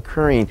was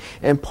occurring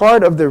and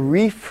part of the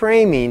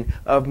reframing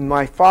of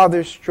my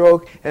father's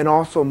stroke and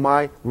also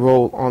my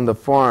role on the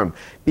farm.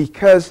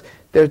 Because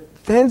there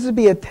tends to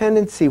be a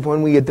tendency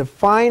when we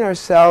define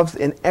ourselves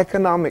in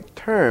economic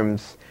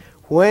terms,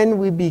 when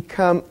we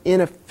become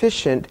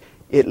inefficient,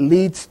 it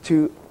leads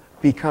to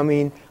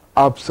becoming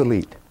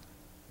obsolete.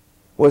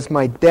 Was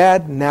my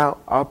dad now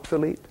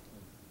obsolete?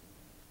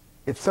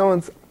 If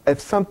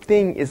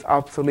something is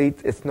obsolete,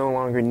 it's no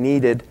longer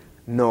needed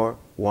nor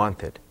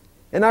wanted.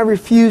 And I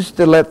refuse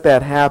to let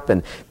that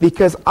happen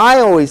because I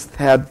always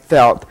had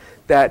felt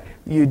that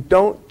you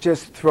don't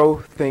just throw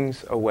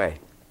things away.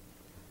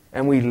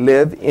 And we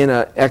live in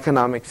an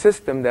economic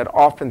system that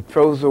often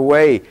throws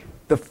away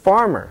the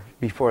farmer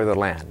before the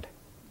land,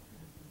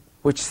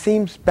 which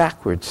seems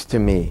backwards to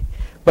me.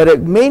 But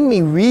it made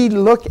me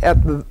re-look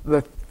at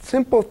the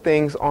simple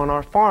things on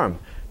our farm,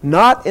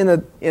 not in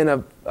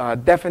a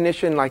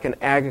definition like an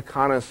ag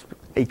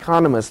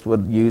economist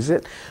would use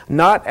it,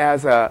 not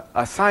as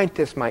a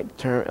scientist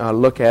might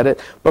look at it,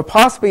 but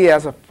possibly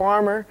as a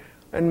farmer,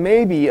 and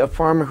maybe a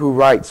farmer who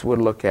writes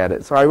would look at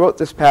it. So I wrote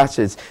this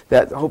passage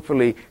that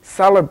hopefully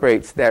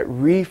celebrates that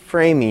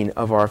reframing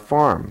of our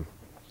farm.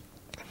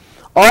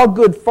 All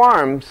good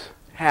farms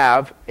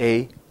have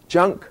a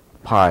junk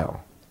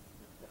pile.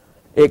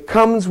 It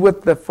comes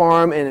with the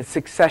farm in a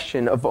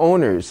succession of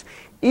owners.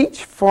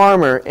 Each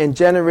farmer and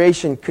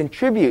generation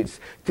contributes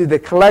to the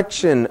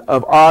collection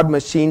of odd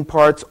machine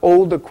parts,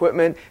 old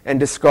equipment, and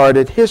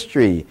discarded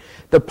history.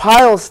 The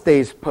pile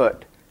stays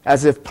put,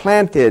 as if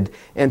planted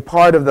and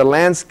part of the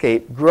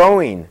landscape,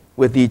 growing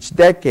with each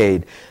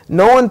decade.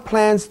 No one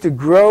plans to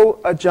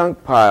grow a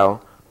junk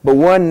pile, but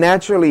one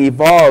naturally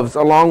evolves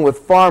along with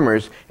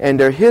farmers and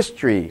their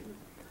history.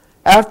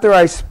 After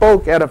I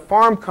spoke at a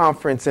farm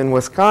conference in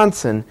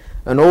Wisconsin,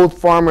 an old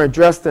farmer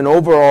dressed in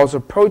overalls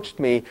approached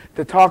me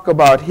to talk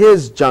about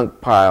his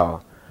junk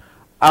pile.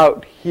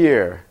 Out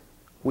here,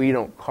 we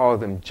don't call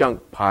them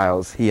junk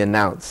piles, he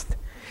announced.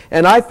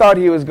 And I thought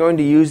he was going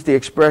to use the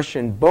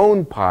expression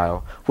bone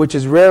pile, which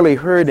is rarely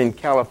heard in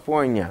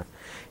California.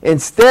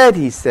 Instead,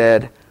 he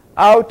said,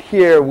 out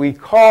here we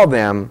call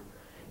them,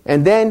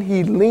 and then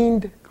he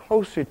leaned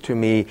closer to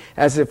me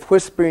as if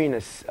whispering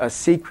a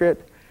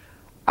secret.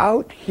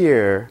 Out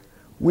here,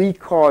 we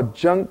call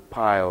junk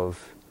piles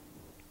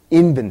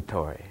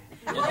inventory.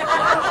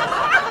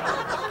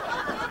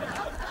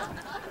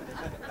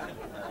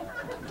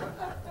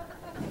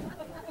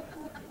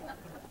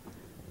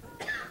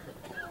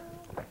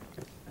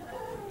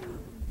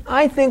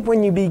 I think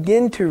when you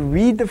begin to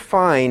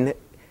redefine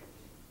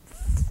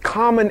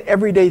common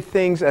everyday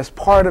things as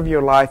part of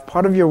your life,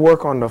 part of your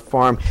work on the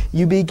farm,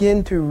 you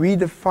begin to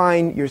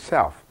redefine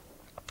yourself.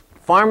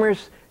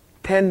 Farmers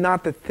tend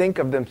not to think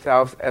of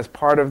themselves as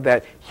part of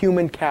that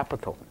human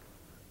capital.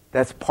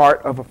 That's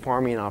part of a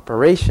farming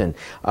operation.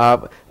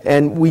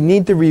 And we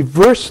need to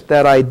reverse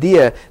that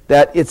idea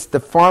that it's the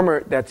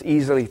farmer that's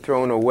easily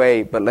thrown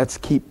away, but let's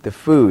keep the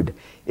food.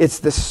 It's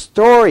the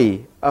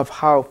story of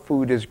how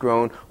food is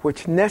grown,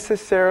 which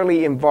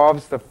necessarily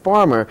involves the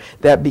farmer,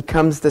 that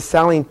becomes the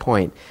selling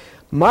point.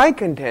 My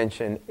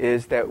contention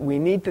is that we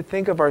need to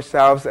think of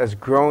ourselves as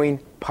growing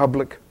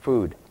public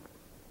food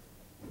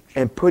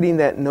and putting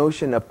that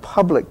notion of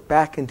public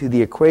back into the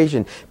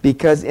equation,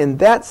 because in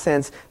that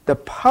sense, the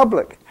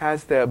public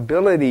has the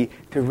ability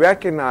to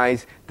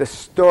recognize the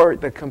story,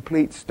 the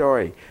complete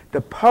story.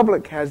 The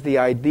public has the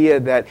idea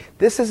that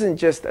this isn't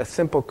just a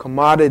simple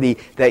commodity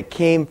that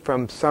came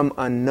from some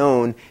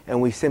unknown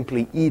and we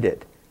simply eat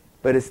it,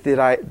 but it's the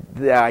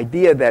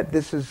idea that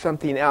this is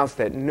something else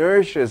that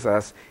nourishes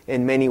us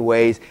in many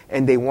ways,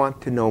 and they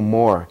want to know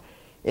more.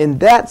 In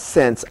that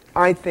sense,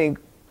 I think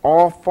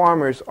all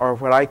farmers are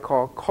what I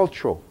call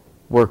cultural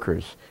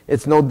workers.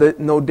 It's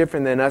no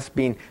different than us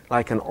being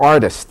like an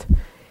artist.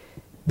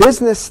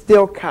 Business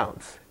still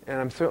counts, and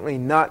I'm certainly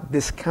not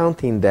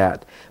discounting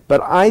that.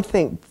 But I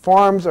think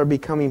farms are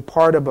becoming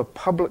part of a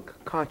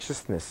public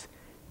consciousness.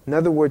 In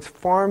other words,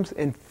 farms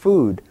and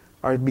food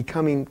are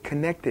becoming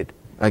connected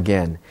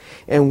again.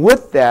 And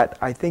with that,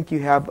 I think you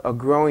have a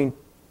growing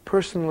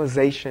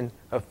personalization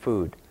of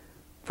food.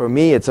 For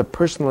me, it's a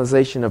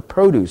personalization of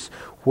produce,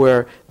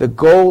 where the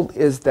goal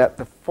is that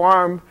the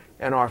farm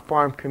and our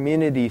farm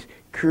communities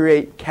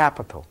create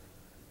capital.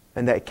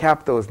 And that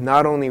capital is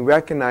not only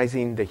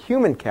recognizing the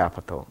human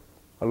capital,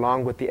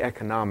 along with the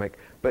economic,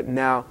 but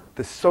now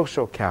the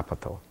social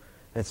capital.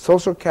 And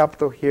social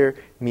capital here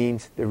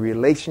means the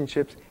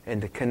relationships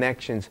and the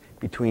connections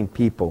between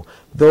people.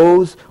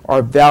 Those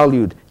are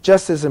valued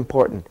just as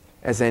important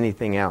as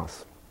anything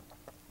else.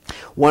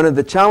 One of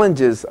the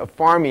challenges of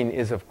farming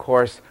is, of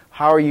course,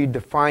 how are you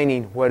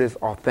defining what is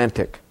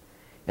authentic?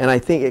 And I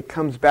think it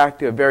comes back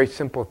to a very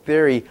simple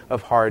theory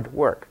of hard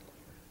work.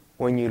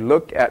 When you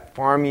look at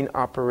farming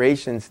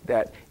operations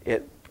that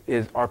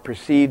are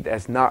perceived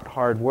as not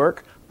hard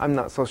work, I'm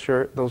not so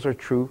sure those are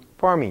true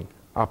farming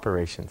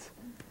operations.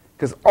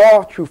 Because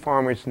all true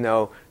farmers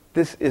know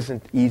this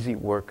isn't easy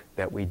work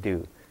that we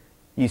do.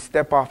 You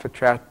step off a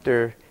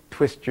tractor,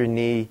 twist your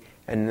knee,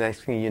 and the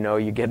next thing you know,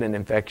 you get an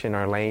infection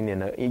or laying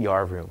in an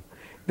ER room.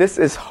 This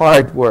is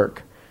hard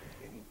work.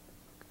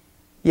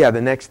 Yeah,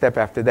 the next step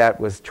after that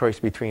was choice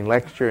between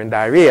lecture and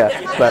diarrhea,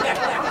 but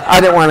I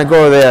didn't want to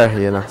go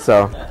there,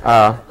 so.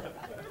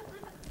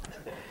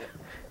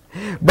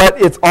 But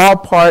it's all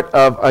part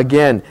of,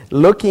 again,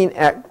 looking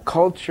at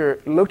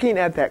culture, looking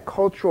at that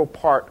cultural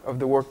part of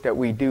the work that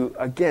we do,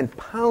 again,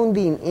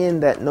 pounding in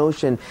that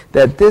notion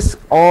that this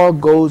all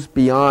goes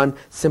beyond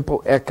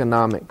simple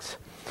economics.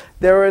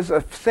 There is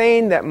a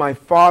saying that my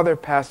father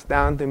passed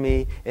down to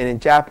me, and in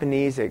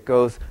Japanese it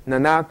goes,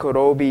 "Nana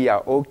korobi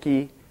ya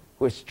oki,"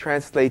 which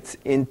translates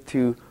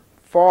into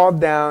fall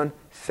down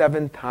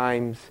 7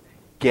 times,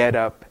 get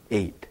up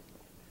 8.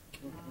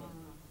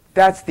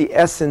 That's the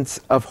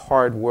essence of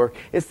hard work.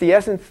 It's the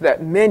essence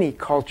that many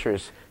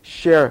cultures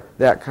share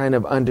that kind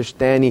of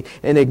understanding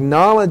and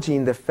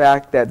acknowledging the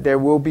fact that there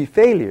will be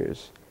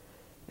failures.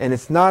 And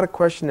it's not a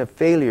question of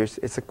failures,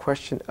 it's a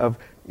question of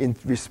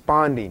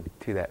responding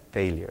to that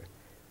failure.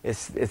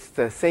 It's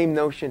the same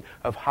notion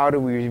of how do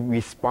we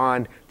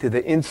respond to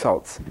the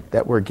insults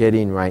that we're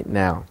getting right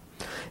now.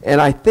 And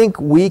I think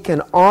we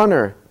can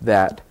honor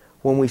that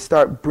when we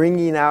start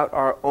bringing out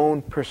our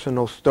own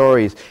personal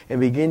stories and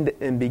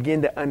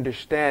begin to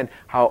understand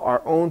how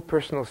our own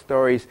personal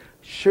stories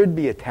should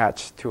be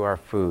attached to our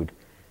food.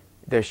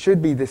 There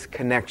should be this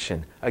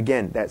connection,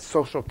 again, that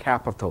social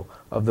capital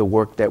of the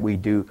work that we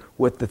do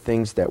with the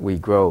things that we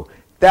grow.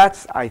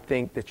 That's, I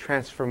think, the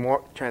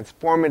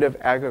transformative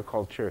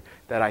agriculture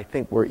that I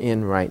think we're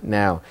in right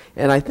now.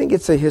 And I think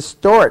it's a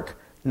historic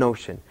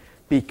notion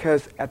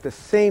because at the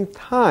same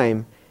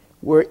time,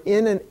 we're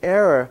in an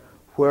era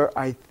where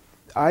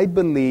I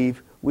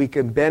believe we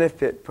can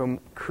benefit from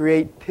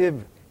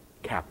creative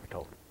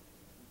capital.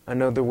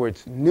 In other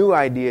words, new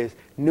ideas,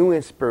 new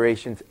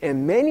inspirations,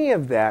 and many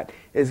of that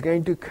is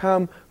going to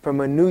come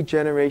from a new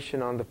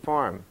generation on the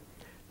farm.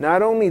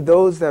 Not only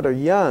those that are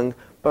young,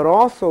 but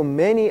also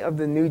many of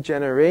the new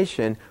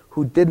generation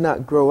who did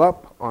not grow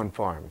up on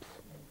farms.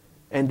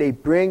 And they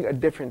bring a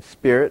different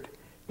spirit.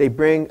 They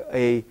bring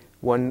a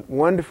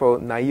wonderful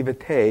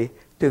naivete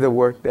to the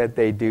work that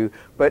they do,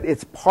 but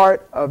it's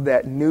part of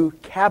that new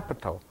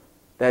capital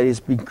that is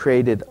being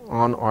created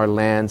on our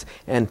lands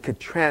and could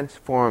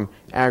transform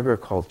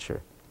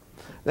agriculture.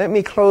 Let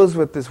me close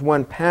with this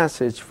one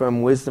passage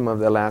from Wisdom of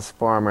the Last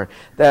Farmer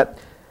that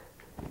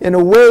in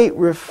a way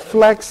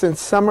reflects and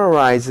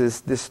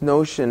summarizes this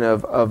notion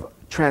of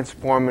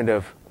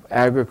transformative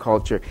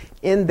agriculture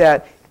in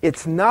that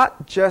it's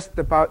not just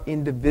about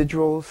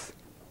individuals,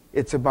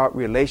 it's about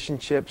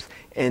relationships,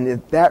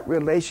 and that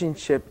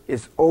relationship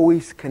is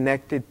always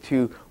connected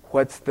to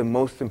what's the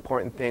most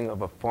important thing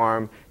of a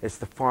farm. It's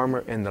the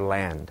farmer and the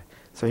land.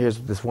 So here's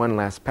this one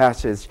last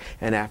passage,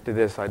 and after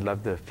this I'd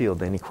love to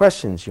field any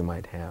questions you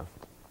might have.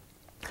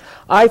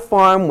 I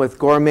farm with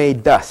gourmet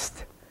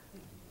dust.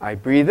 I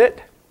breathe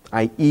it,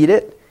 I eat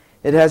it.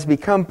 It has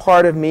become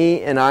part of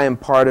me, and I am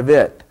part of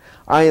it.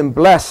 I am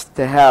blessed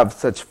to have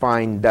such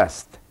fine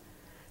dust.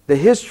 The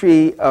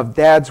history of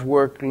Dad's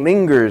work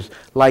lingers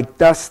like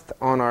dust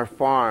on our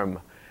farm.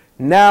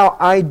 Now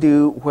I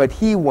do what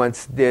he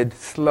once did,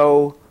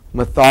 slow,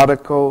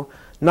 methodical,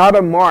 not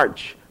a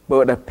march,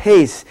 but a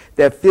pace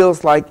that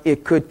feels like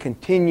it could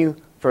continue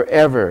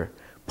forever.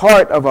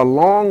 Part of a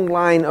long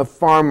line of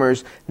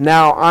farmers,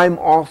 now I'm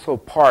also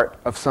part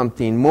of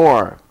something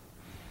more.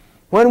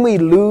 When we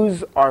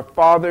lose our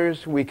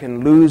fathers, we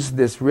can lose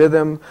this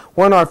rhythm.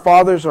 When our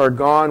fathers are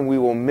gone, we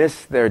will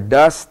miss their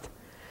dust.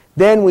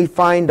 Then we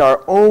find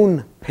our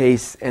own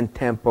pace and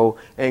tempo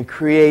and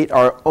create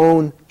our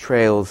own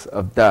trails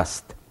of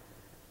dust.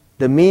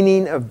 The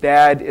meaning of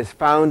Dad is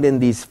found in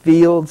these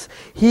fields.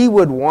 He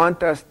would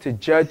want us to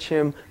judge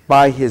him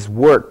by his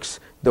works,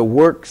 the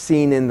work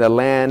seen in the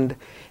land.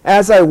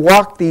 As I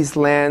walk these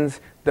lands,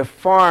 the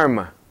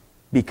farm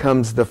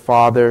becomes the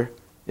Father,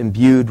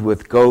 imbued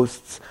with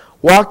ghosts.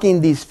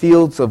 Walking these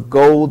fields of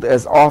gold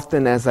as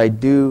often as I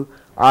do,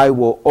 I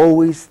will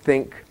always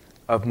think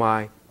of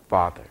my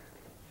Father.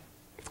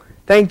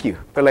 Thank you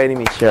for letting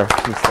me share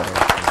these stories.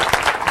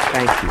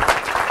 Thank you.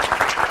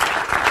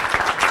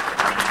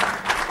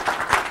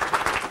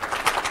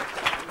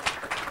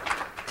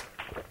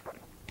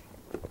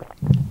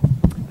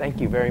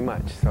 Thank you very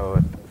much.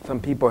 So some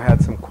people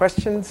had some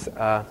questions.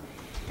 Go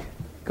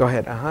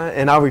ahead.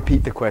 And I'll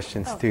repeat the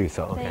questions too.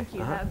 So okay. Thank you.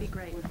 That would be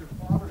great. Was your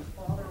father's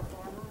father a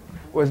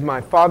farmer? Was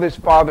my father's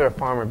father a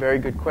farmer? Very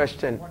good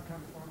question. What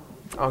kind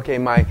of farmer? Okay,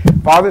 my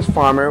father's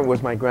farmer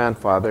was my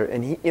grandfather,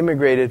 and he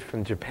immigrated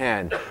from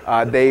Japan.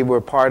 They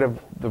were part of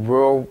the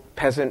rural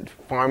peasant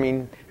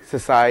farming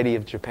society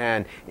of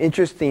Japan.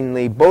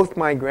 Interestingly, both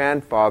my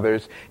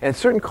grandfathers, and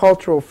certain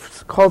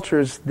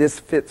cultures this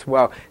fits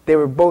well, they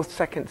were both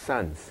second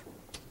sons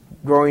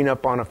growing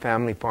up on a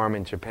family farm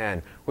in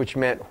Japan, which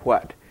meant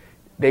what?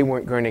 They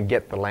weren't going to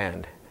get the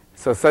land.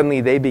 So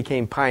suddenly they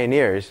became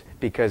pioneers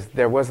because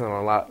there wasn't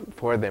a lot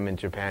for them in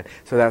Japan.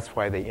 So that's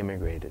why they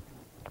immigrated.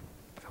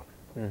 So,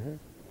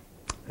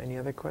 Any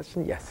other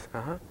question? Yes.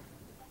 Well,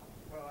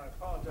 I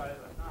apologize.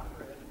 I'm not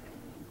read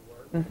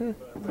any of your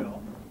work, but I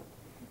will.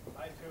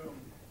 I too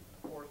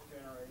am fourth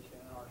generation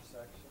in our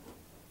section.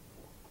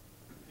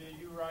 Did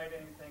you write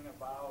anything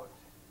about?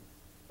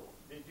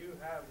 Did you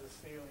have this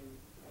feeling?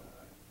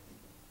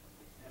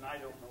 And I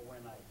don't know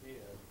when I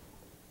did,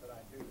 but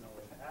I do know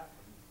it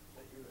happened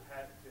that you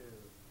had to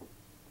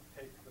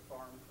take the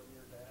farm from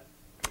your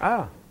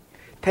dad.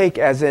 Take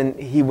as in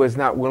he was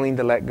not willing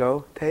to let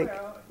go? Take?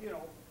 Well,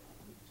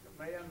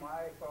 me and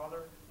my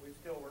father, we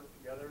still work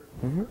together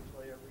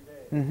virtually every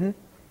day.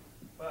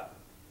 But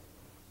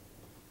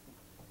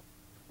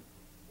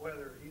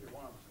whether either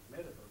one of us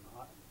admit it or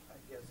not, I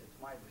guess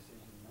it's my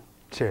decision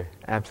now. Sure,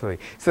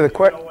 absolutely. So Do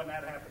you know when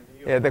that happened to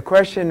you? Yeah, the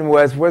question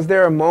was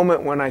there a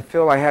moment when I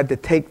feel I had to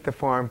take the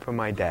farm from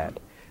my dad?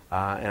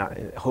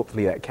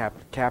 Hopefully that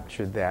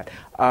captured that.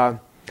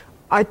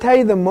 I tell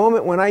you the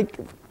moment when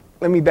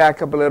let me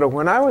back up a little.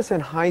 When I was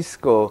in high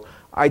school,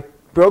 I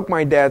broke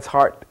my dad's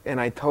heart and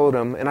I told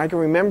him, and I can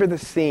remember the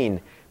scene.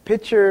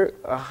 Picture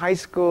a high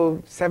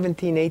school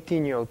 17,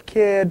 18-year-old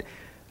kid,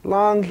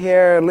 long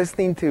hair,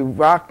 listening to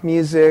rock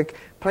music,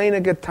 playing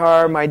a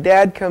guitar. My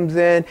dad comes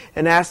in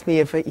and asks me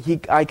if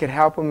I could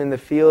help him in the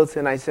fields,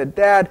 and I said,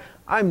 Dad,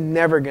 I'm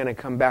never going to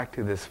come back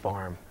to this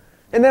farm.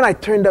 And then I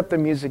turned up the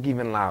music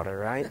even louder,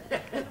 right?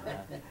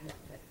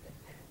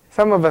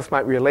 Some of us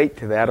might relate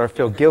to that or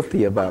feel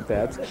guilty about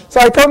that.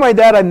 So I told my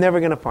dad I'm never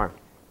going to farm.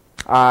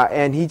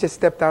 And he just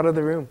stepped out of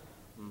the room.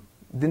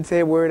 Didn't say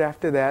a word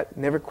after that,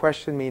 never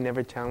questioned me,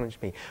 never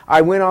challenged me.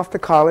 I went off to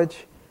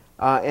college,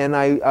 and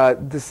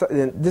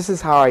this is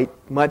how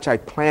much I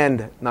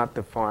planned not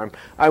to farm.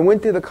 I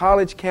went to the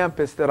college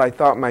campus that I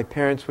thought my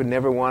parents would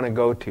never want to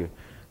go to.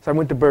 So I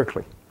went to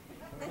Berkeley.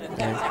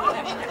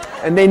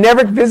 And they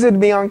never visited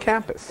me on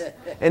campus.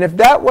 And if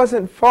that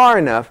wasn't far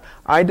enough,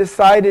 I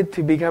decided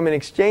to become an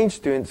exchange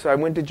student, so I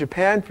went to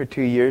Japan for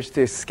 2 years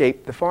to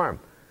escape the farm.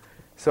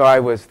 So I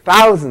was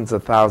thousands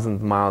of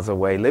miles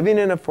away, living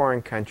in a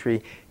foreign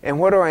country, and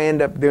what do I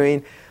end up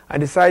doing? I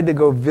decided to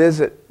go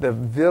visit the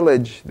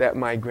village that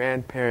my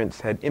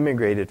grandparents had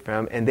immigrated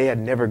from, and they had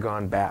never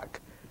gone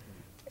back.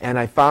 And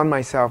I found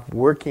myself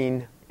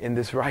working in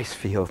this rice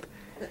field.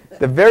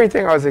 The very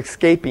thing I was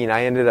escaping,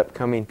 I ended up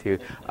coming to.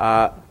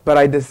 But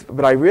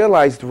I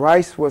realized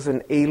rice was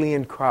an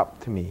alien crop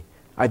to me.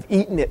 I've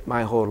eaten it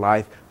my whole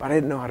life, but I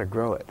didn't know how to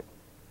grow it.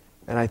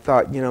 And I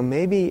thought,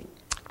 maybe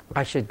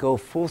I should go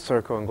full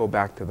circle and go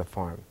back to the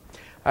farm.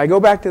 I go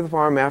back to the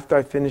farm after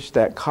I finished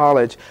at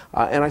college,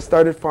 and I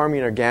started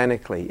farming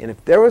organically. And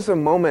if there was a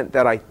moment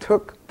that I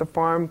took the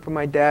farm from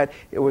my dad,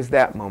 it was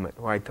that moment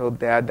where I told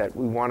Dad that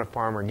we want to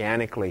farm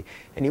organically.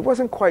 And he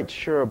wasn't quite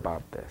sure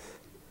about this.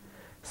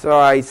 So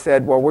I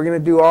said, well, we're going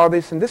to do all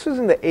this. And this was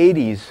in the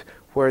 80s,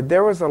 where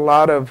there was a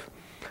lot of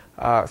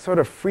sort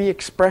of free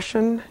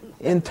expression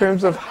in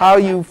terms of how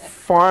you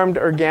farmed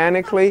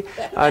organically.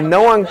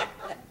 No one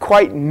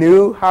quite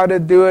knew how to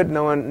do it.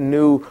 No one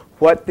knew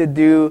what to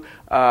do.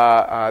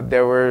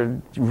 There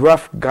were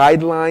rough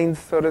guidelines,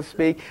 so to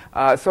speak.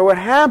 So what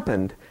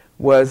happened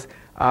was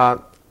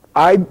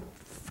I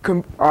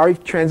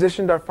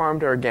transitioned our farm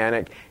to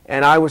organic,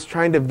 and I was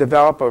trying to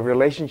develop a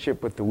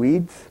relationship with the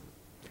weeds.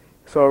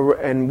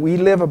 And we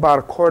live about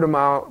a quarter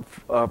mile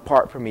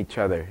apart from each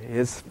other,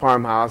 his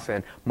farmhouse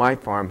and my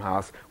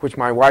farmhouse, which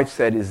my wife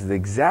said is the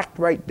exact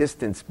right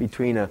distance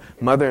between a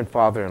mother and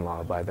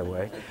father-in-law, by the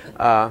way.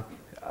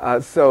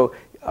 So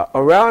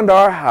around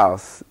our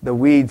house, the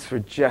weeds were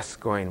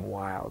just going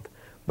wild.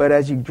 But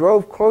as you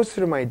drove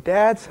closer to my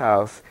dad's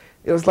house,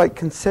 it was like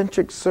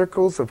concentric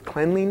circles of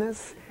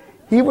cleanliness.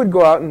 He would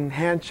go out and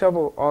hand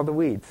shovel all the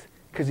weeds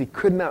because he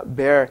could not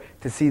bear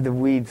to see the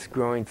weeds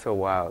growing so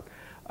wild.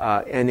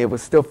 And it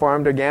was still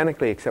farmed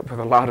organically, except with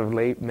a lot of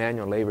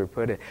manual labor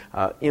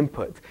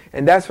inputs.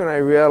 And that's when I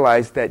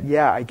realized that,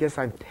 I guess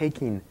I'm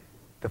taking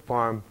the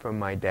farm from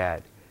my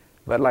dad.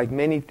 But like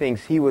many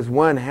things, he was,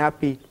 one,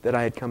 happy that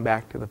I had come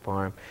back to the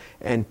farm,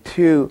 and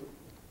two,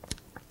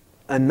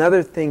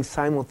 another thing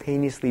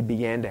simultaneously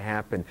began to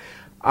happen.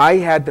 I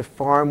had to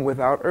farm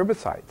without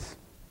herbicides.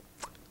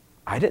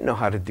 I didn't know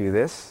how to do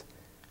this.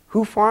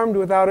 Who farmed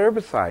without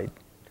herbicide?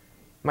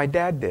 My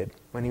dad did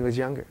when he was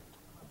younger.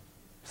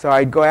 So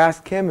I'd go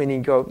ask him, and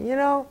he'd go, you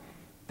know,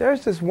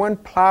 there's this one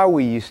plow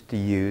we used to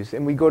use,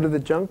 and we go to the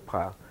junk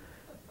pile.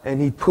 And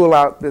he'd pull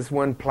out this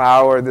one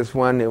plow, or this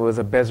one, it was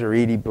a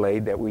Bezzariti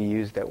blade that we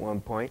used at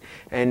one point.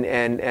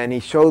 And he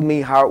showed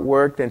me how it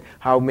worked and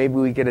how maybe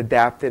we could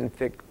adapt it and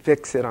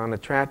fix it on a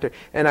tractor.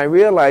 And I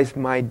realized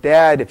my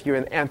dad, if you're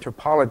an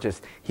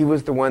anthropologist, he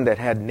was the one that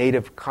had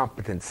native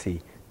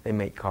competency, they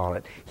may call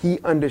it. He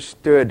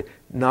understood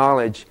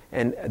knowledge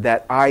and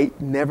that I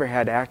never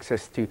had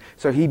access to.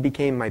 So he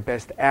became my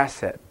best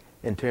asset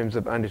in terms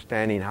of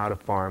understanding how to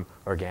farm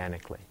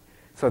organically.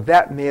 So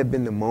that may have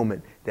been the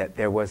moment that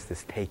there was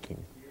this taking.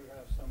 Do you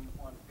have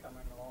someone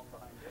coming along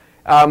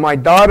behind you? My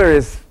daughter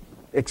is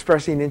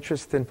expressing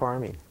interest in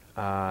farming.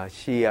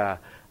 She, as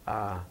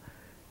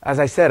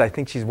I said, I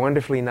think she's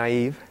wonderfully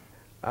naive,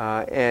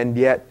 and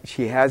yet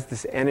she has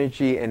this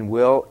energy and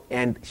will,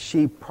 and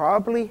she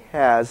probably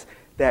has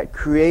that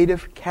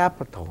creative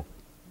capital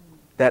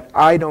that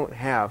I don't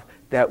have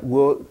that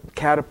will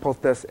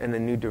catapult us in a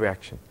new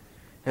direction.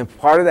 And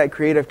part of that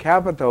creative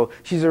capital,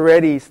 she's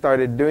already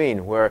started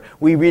doing, where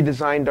we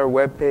redesigned our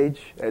webpage.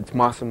 It's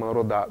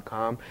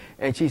Matsumoto.com.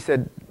 And she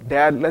said,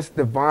 Dad, let's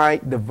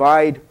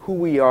divide who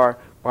we are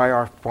by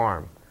our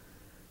farm.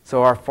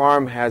 So our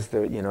farm has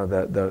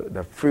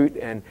the fruit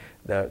and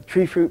the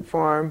tree fruit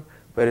farm,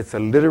 but it's a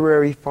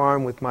literary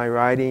farm with my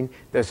writing.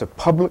 There's a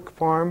public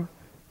farm,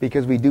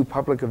 because we do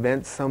public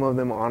events, some of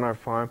them on our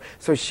farm.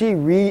 So she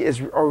is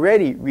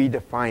already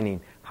redefining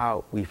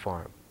how we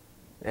farm.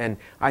 And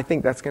I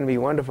think that's going to be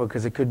wonderful,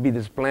 because it could be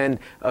this blend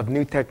of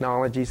new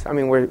technologies. I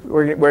mean,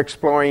 we're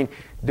exploring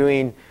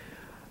doing,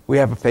 we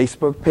have a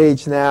Facebook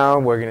page now.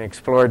 We're going to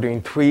explore doing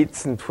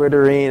tweets and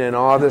Twittering and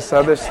all this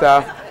other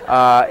stuff.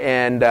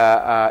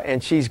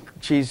 And she's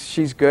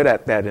good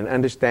at that and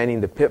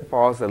understanding the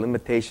pitfalls, the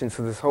limitations.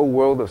 So this whole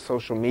world of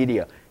social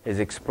media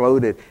has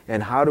exploded.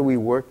 And how do we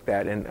work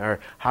that? Or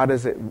how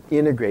does it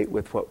integrate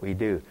with what we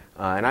do?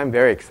 And I'm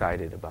very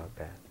excited about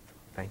that.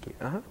 Thank you.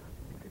 Could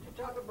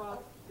you talk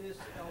about this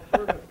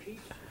Alberta peach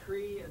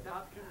tree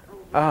adoption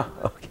program?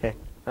 Oh, okay.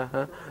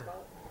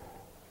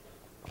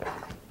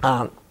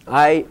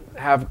 I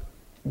have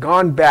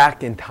gone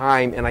back in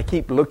time, and I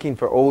keep looking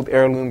for old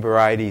heirloom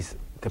varieties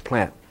to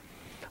plant.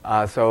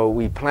 So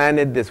we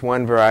planted this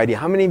one variety.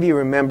 How many of you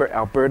remember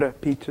Alberta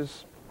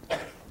peaches?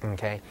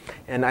 Okay.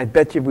 And I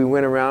bet you if we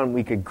went around,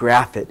 we could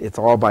graph it. It's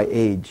all by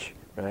age,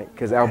 right?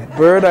 Because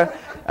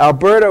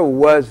Alberta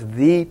was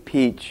the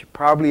peach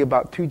probably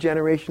about 2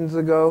 generations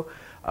ago.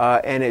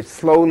 And it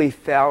slowly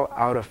fell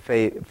out of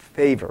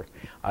favor.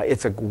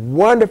 It's a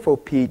wonderful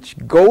peach,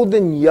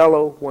 golden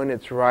yellow when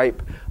it's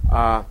ripe.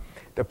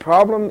 The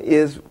problem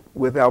is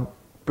with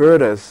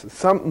Albertas,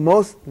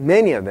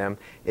 many of them,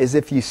 is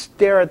if you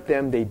stare at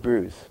them, they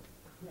bruise.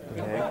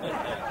 Okay?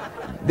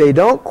 They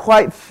don't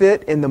quite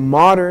fit in the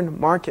modern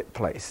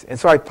marketplace. And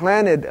so I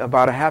planted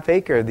about a half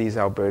acre of these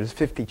Albertas,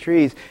 50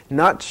 trees,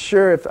 not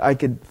sure if I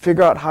could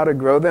figure out how to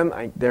grow them.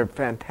 They're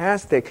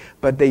fantastic,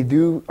 but they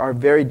are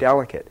very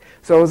delicate.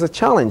 So it was a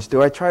challenge.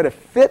 Do I try to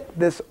fit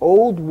this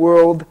old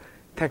world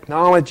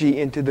technology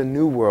into the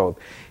new world?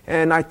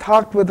 And I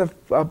talked with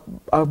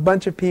a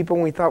bunch of people,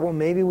 and we thought, well,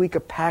 maybe we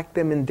could pack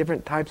them in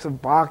different types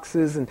of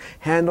boxes and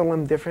handle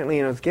them differently.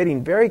 And it was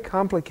getting very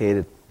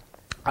complicated.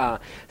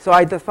 So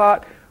I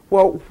thought,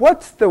 well,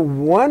 what's the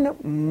one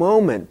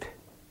moment,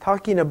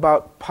 talking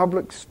about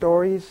public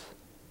stories,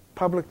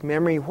 public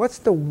memory, what's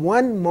the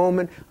one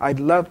moment I'd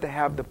love to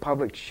have the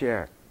public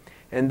share?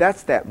 And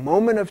that's that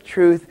moment of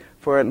truth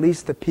for at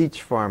least the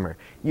peach farmer.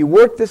 You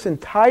work this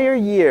entire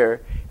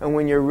year, and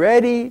when you're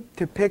ready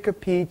to pick a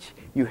peach,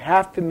 you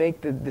have to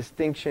make the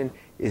distinction,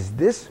 is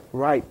this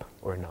ripe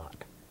or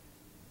not?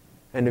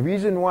 And the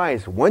reason why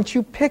is once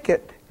you pick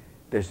it,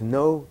 there's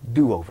no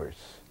do-overs.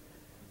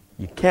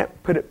 You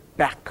can't put it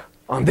back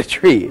on the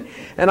tree.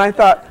 And I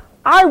thought,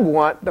 I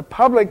want the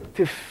public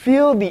to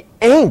feel the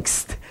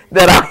angst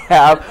that I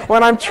have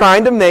when I'm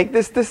trying to make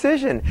this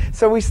decision.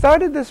 So we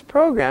started this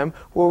program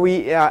where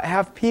we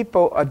have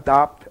people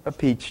adopt a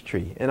peach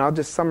tree. And I'll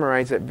just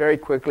summarize it very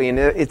quickly. And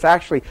it's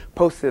actually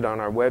posted on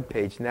our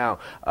webpage now.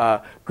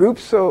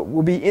 Groups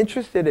will be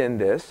interested in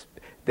this.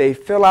 They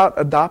fill out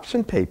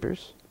adoption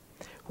papers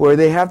where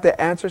they have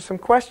to answer some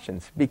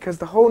questions, because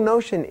the whole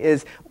notion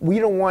is we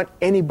don't want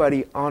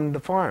anybody on the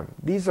farm.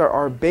 These are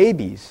our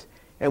babies,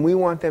 and we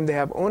want them to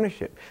have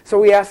ownership. So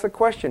we ask the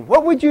question,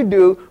 what would you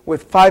do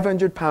with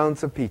 500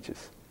 pounds of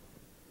peaches?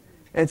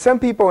 And some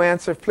people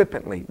answer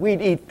flippantly,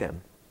 we'd eat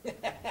them.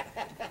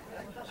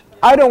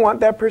 I don't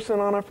want that person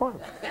on our farm.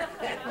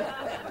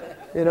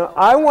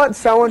 I want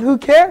someone who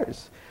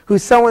cares,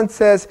 someone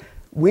says,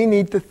 we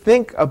need to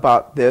think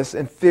about this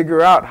and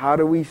figure out how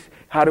do we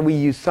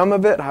use some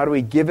of it, how do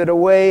we give it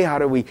away, how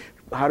do we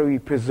we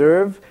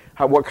preserve?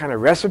 What kind of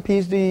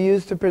recipes do you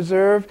use to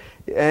preserve?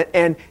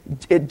 And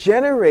it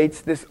generates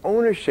this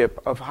ownership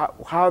of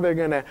how they're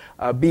going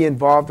to be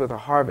involved with a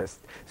harvest.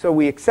 So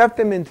we accept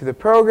them into the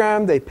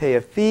program, they pay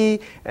a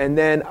fee, and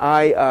then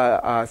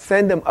I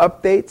send them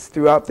updates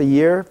throughout the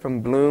year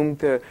from bloom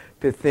to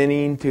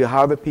thinning to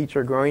how the peach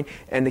are growing.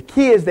 And the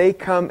key is they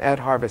come at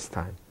harvest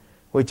time,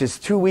 which is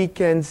 2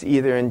 weekends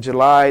either in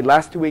July,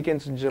 last 2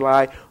 weekends in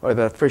July, or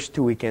the first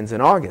 2 weekends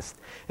in August.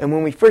 And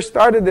when we first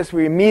started this,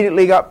 we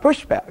immediately got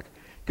pushback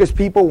because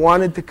people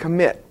wanted to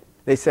commit.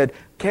 They said,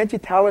 can't you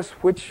tell us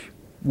which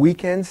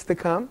weekends to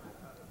come?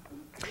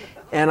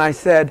 And I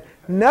said,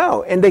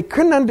 no. And they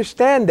couldn't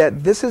understand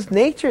that this is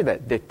nature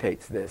that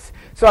dictates this.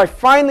 So I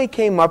finally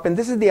came up, and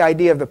this is the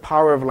idea of the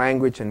power of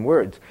language and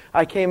words.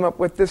 I came up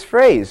with this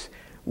phrase: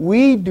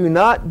 we do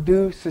not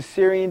do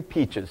Caesarean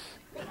peaches.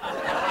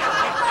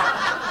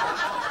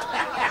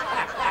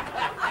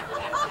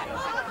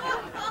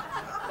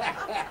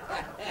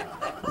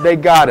 They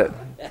got it.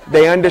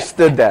 They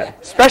understood that,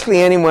 especially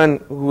anyone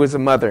who was a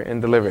mother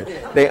and delivered.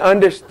 They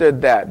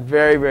understood that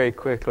very, very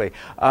quickly.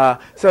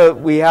 So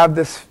we have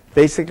this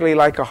basically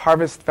like a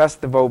harvest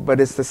festival, but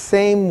it's the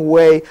same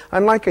way.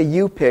 Unlike a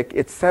U-pick,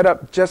 it's set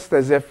up just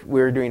as if we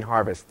were doing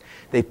harvest.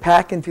 They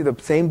pack into the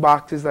same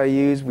boxes I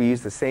use. We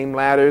use the same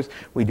ladders.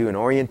 We do an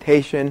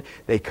orientation.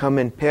 They come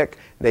and pick.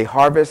 They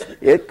harvest.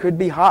 It could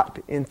be hot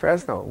in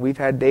Fresno. We've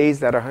had days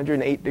that are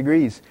 108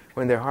 degrees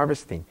when they're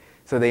harvesting.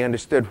 So they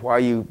understood why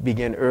you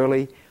begin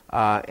early.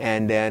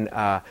 And then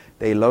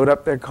they load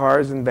up their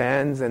cars and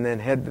vans and then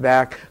head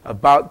back.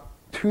 About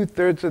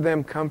 2/3 of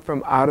them come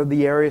from out of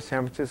the area,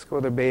 San Francisco,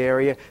 the Bay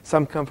Area.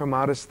 Some come from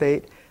out of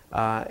state.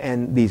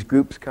 And these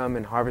groups come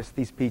and harvest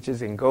these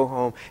peaches and go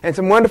home. And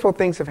some wonderful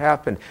things have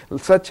happened,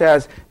 such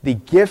as the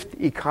gift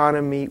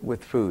economy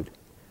with food.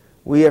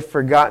 We have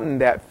forgotten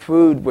that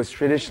food was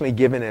traditionally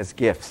given as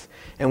gifts.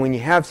 And when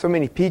you have so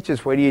many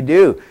peaches, what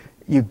do?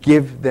 You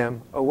give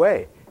them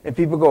away. And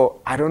people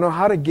go, I don't know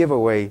how to give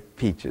away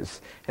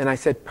peaches. And I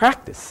said,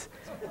 practice.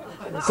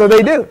 So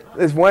they do.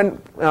 There's one,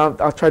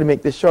 I'll try to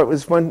make this short.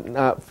 There's one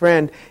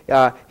friend,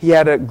 he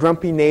had a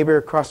grumpy neighbor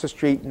across the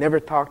street, never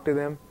talked to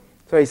them.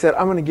 So he said,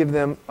 I'm going to give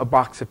them a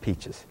box of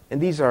peaches.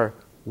 And these are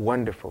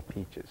wonderful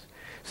peaches.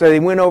 So they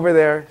went over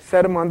there,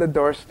 set them on the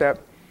doorstep,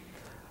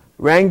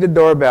 rang the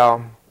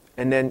doorbell,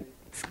 and then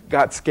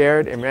got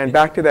scared and ran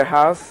back to their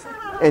house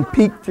and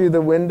peeked through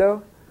the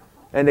window.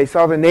 And they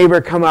saw the neighbor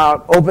come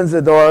out, opens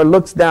the door,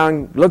 looks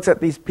down, looks at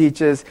these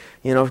peaches,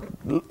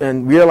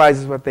 and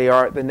realizes what they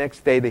are. The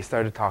next day, they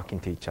started talking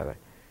to each other.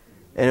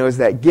 And it was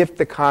that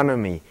gift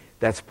economy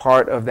that's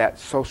part of that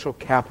social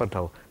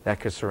capital that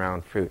could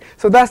surround fruit.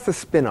 So that's the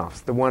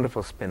spin-offs, the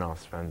wonderful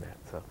spin-offs from that.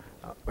 So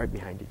right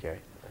behind you, Jerry.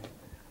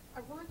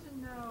 I want to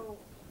know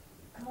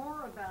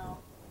more about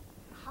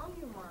how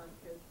you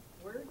market,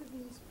 where do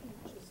these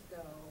peaches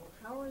go,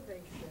 how are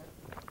they shipped,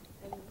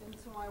 and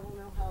so I will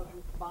know how to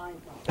buy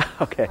them.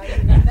 Okay.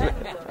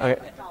 Okay.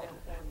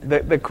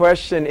 The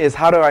question is,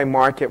 how do I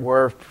market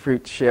where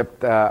fruit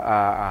shipped?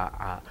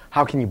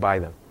 How can you buy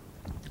them?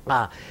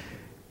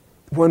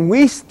 When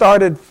we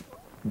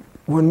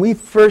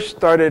first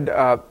started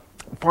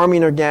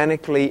farming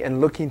organically and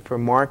looking for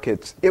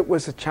markets, it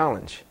was a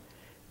challenge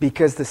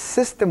because the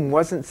system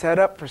wasn't set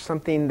up for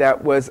something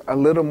that was a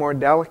little more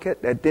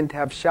delicate, that didn't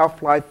have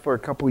shelf life for a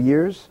couple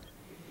years.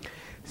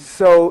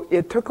 So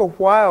it took a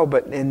while,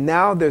 and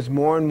now there's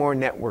more and more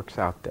networks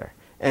out there.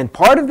 And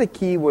part of the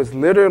key was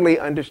literally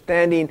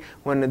understanding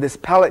when this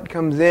pellet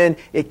comes in,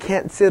 it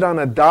can't sit on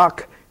a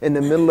dock in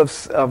the middle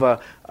of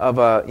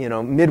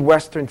a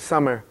Midwestern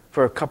summer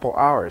for a couple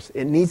hours.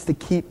 It needs to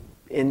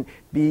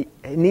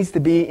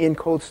be in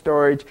cold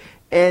storage,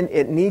 and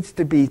it needs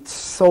to be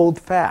sold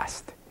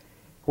fast.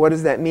 What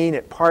does that mean?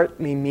 It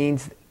partly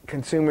means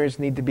consumers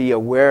need to be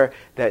aware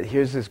that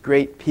here's this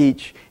great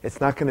peach. It's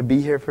not going to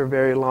be here for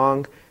very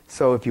long.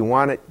 So if you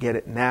want it, get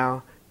it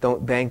now.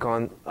 Don't bank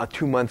on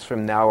 2 months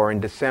from now or in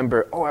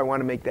December, oh, I want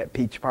to make that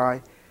peach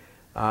pie.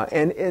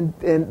 And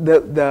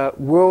the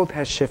world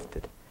has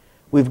shifted.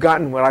 We've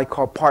gotten what I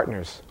call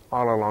partners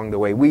all along the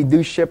way. We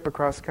do ship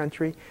across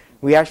country.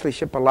 We actually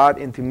ship a lot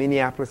into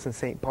Minneapolis and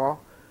St.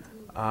 Paul.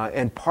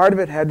 And part of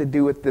it had to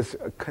do with this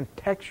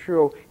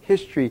contextual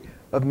history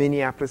of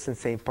Minneapolis and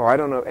St. Paul. I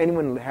don't know if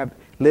anyone have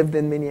lived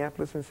in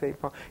Minneapolis and St.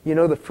 Paul. You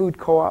know the food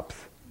co-ops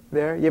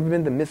there? You ever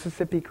been to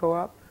Mississippi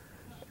Co-op?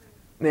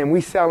 Man, we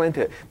sell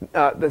into it.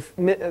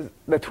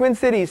 The Twin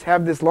Cities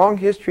have this long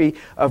history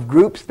of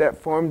groups that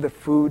form the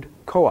food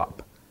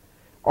co-op.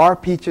 Our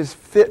peaches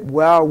fit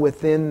well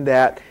within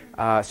that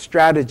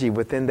strategy,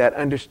 within that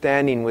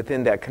understanding,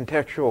 within that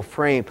contextual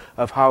frame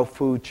of how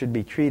food should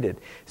be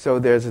treated. So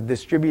there's a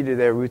distributor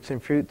there, Roots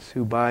and Fruits,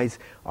 who buys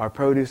our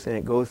produce and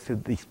it goes to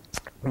these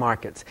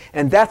markets.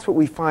 And that's what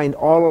we find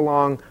all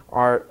along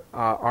our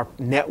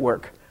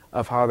network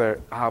of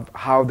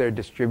how they're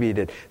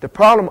distributed. The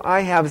problem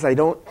I have is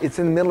it's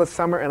in the middle of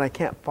summer and I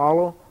can't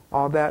follow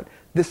all that.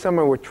 This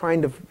summer we're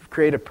trying to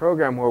create a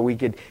program where we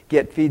could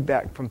get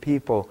feedback from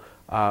people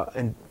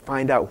and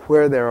find out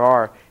where there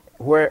are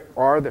where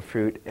are the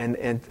fruit and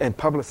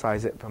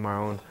publicize it from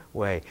our own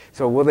way.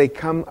 So will they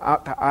come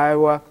out to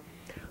Iowa?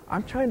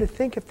 I'm trying to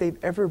think if they've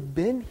ever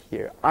been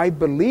here. I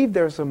believe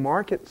there's a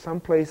market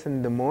someplace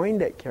in Des Moines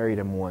that carried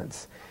them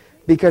once,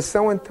 because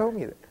someone told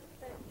me that.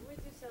 We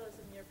do sell some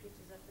of your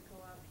peaches at the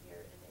co-op here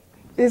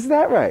in England. Is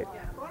that right?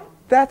 Yeah.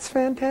 That's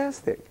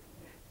fantastic.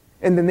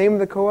 And the name of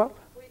the co-op?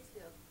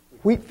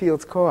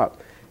 Wheatfields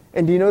Co-op.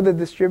 And do you know the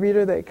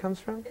distributor that it comes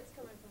from? It's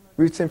coming from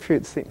Roots and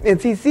Fruits.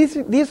 And see,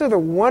 these are the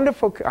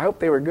wonderful, I hope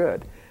they were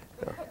good.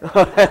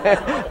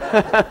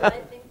 I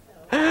think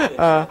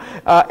so.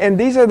 And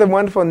these are the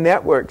wonderful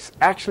networks.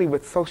 Actually,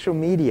 with social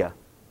media,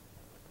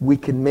 we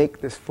can make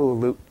this full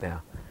loop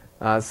now.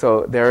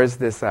 So there is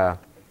this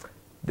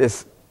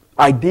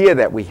idea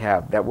that we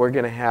have, that we're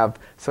going to have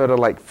sort of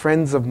like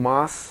friends of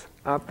moss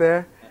out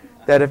there,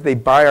 that if they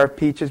buy our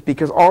peaches,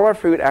 because all our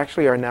fruit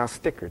actually are now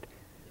stickered.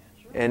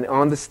 And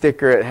on the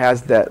sticker, it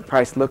has that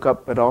price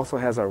lookup, but also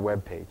has our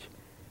webpage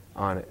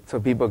on it. So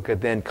people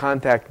could then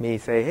contact me,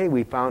 say, hey,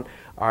 we found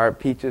our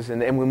peaches,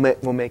 and then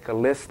we'll make a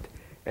list.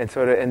 And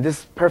this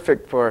is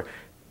perfect for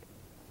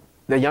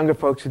the younger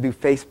folks who do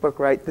Facebook,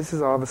 right? This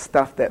is all the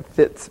stuff that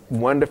fits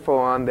wonderful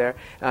on there.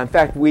 In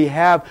fact, we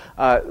have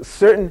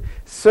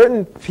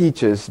certain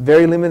peaches,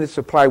 very limited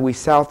supply, we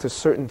sell to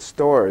certain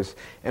stores.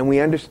 And we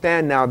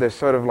understand now there's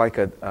sort of like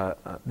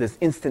this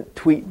instant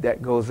tweet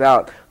that goes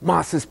out.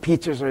 Moss's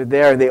peaches are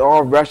there. And they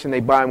all rush and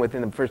they buy them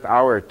within the first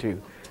hour or two.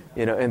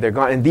 And they're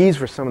gone. And these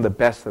were some of the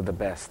best of the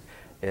best.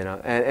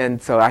 And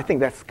so I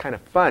think that's kind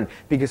of fun.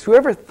 Because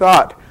whoever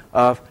thought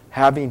of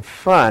having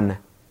fun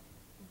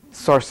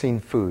sourcing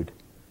food?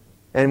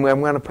 And I'm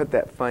going to put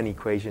that fun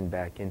equation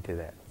back into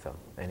that. So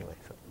anyway,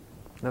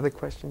 another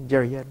question?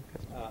 Jerry, you had a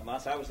question?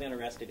 Mas, I was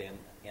interested in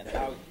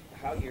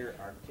how your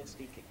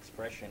artistic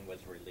expression was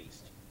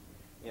released.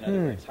 In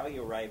other words, how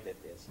you arrived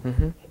at this.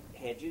 Mm-hmm.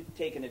 Had you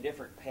taken a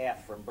different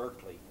path from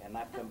Berkeley and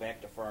not come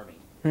back to farming,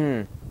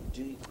 have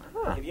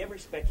you ever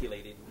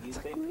speculated, do you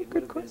think it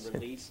would have been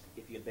released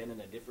if you had been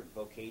in a different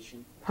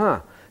vocation?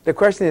 The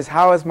question is,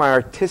 how is my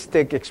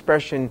artistic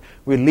expression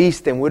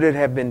released, and would it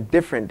have been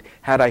different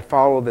had I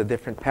followed a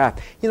different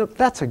path?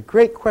 That's a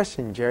great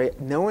question, Jerry.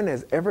 No one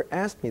has ever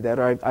asked me that,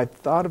 or I've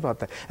thought about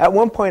that. At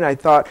one point I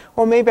thought,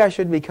 well, maybe I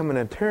should become an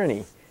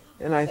attorney.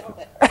 And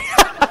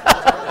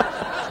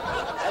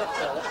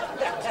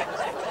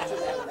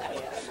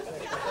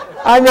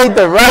I made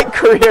the right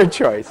career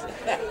choice.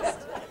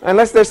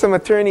 Unless there's some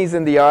attorneys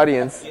in the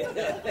audience.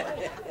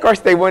 Of course,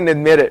 they wouldn't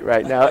admit it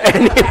right now.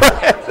 Okay.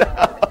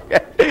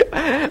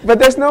 But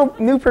there's no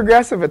new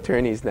progressive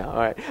attorneys now. All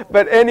right.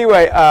 But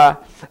anyway,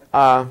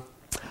 I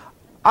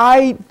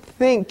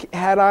think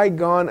had I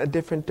gone a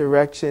different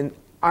direction,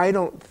 I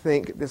don't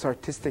think this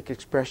artistic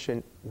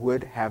expression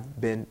would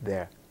have been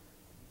there.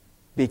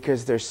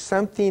 Because there's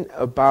something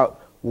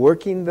about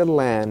working the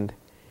land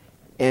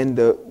and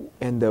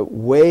the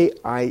way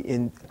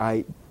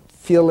I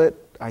feel it,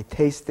 I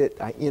taste it,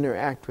 I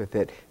interact with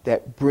it,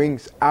 that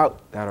brings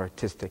out that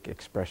artistic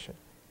expression.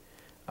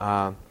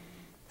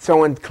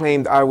 Someone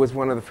claimed I was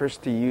one of the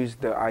first to use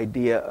the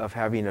idea of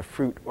having a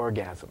fruit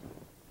orgasm.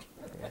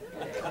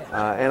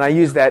 And I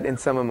use that in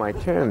some of my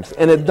terms.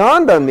 And it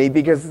dawned on me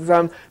because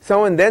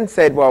someone then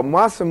said, well,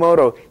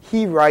 Matsumoto,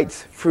 he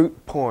writes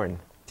fruit porn.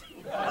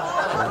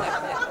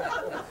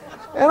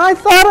 And I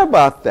thought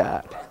about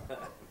that.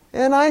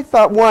 And I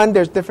thought, one,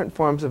 there's different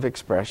forms of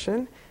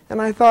expression.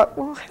 And I thought,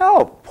 well,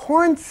 hell,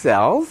 porn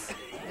sells.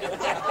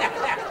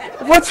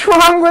 What's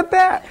wrong with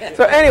that?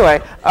 So anyway,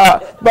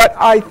 but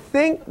I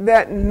think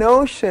that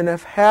notion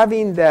of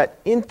having that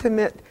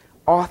intimate,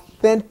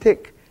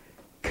 authentic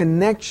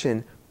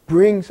connection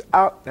brings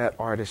out that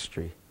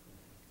artistry.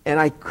 And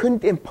I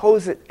couldn't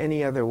impose it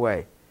any other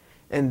way.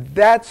 And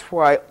that's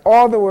why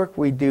all the work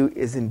we do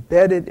is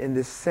embedded in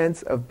this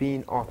sense of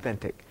being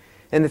authentic.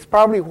 And it's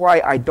probably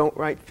why I don't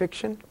write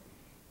fiction.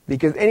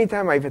 Because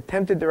anytime I've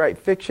attempted to write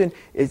fiction,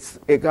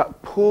 it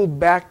got pulled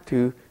back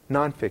to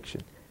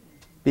nonfiction.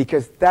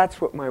 Because that's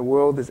what my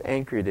world is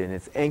anchored in.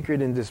 It's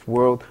anchored in this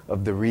world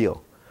of the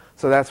real.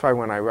 So that's why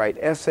when I write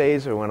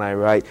essays or when I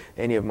write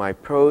any of my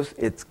prose,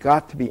 it's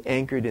got to be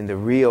anchored in the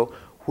real,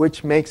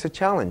 which makes a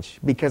challenge.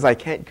 Because I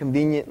can't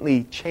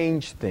conveniently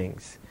change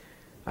things.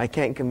 I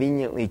can't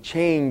conveniently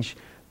change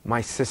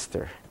my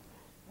sister.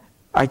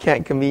 I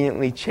can't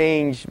conveniently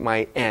change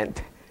my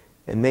aunt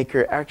and make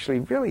her actually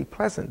really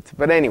pleasant.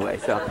 But anyway,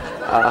 so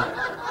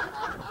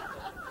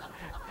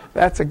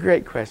that's a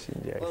great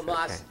question, Jerry. Well,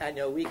 Mas, I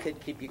know we could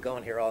keep you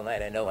going here all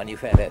night. I know, and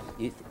you've had it.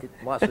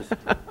 Mas's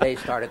day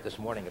started this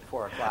morning at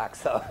 4 o'clock.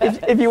 So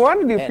if you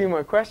want to do a few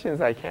more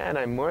questions, I can.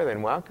 I'm more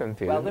than welcome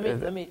to. Well,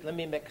 let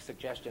me make a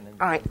suggestion, and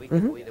right. we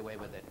can go either way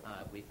with it.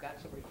 We've got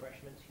some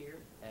refreshments here,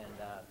 and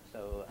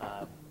so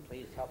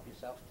please help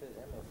yourself to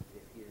them.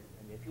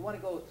 If you want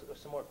to go with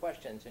some more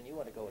questions, and you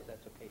want to go with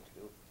that's okay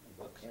too.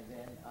 And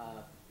then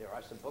there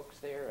are some books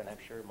there, and I'm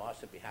sure Mas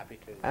would be happy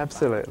to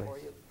absolutely for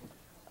you.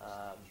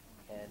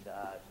 And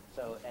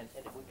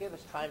it will give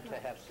us time to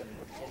have some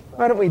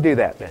why don't we do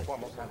that then?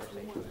 Informal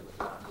conversations.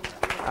 All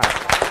right.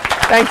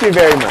 Thank you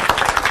very much.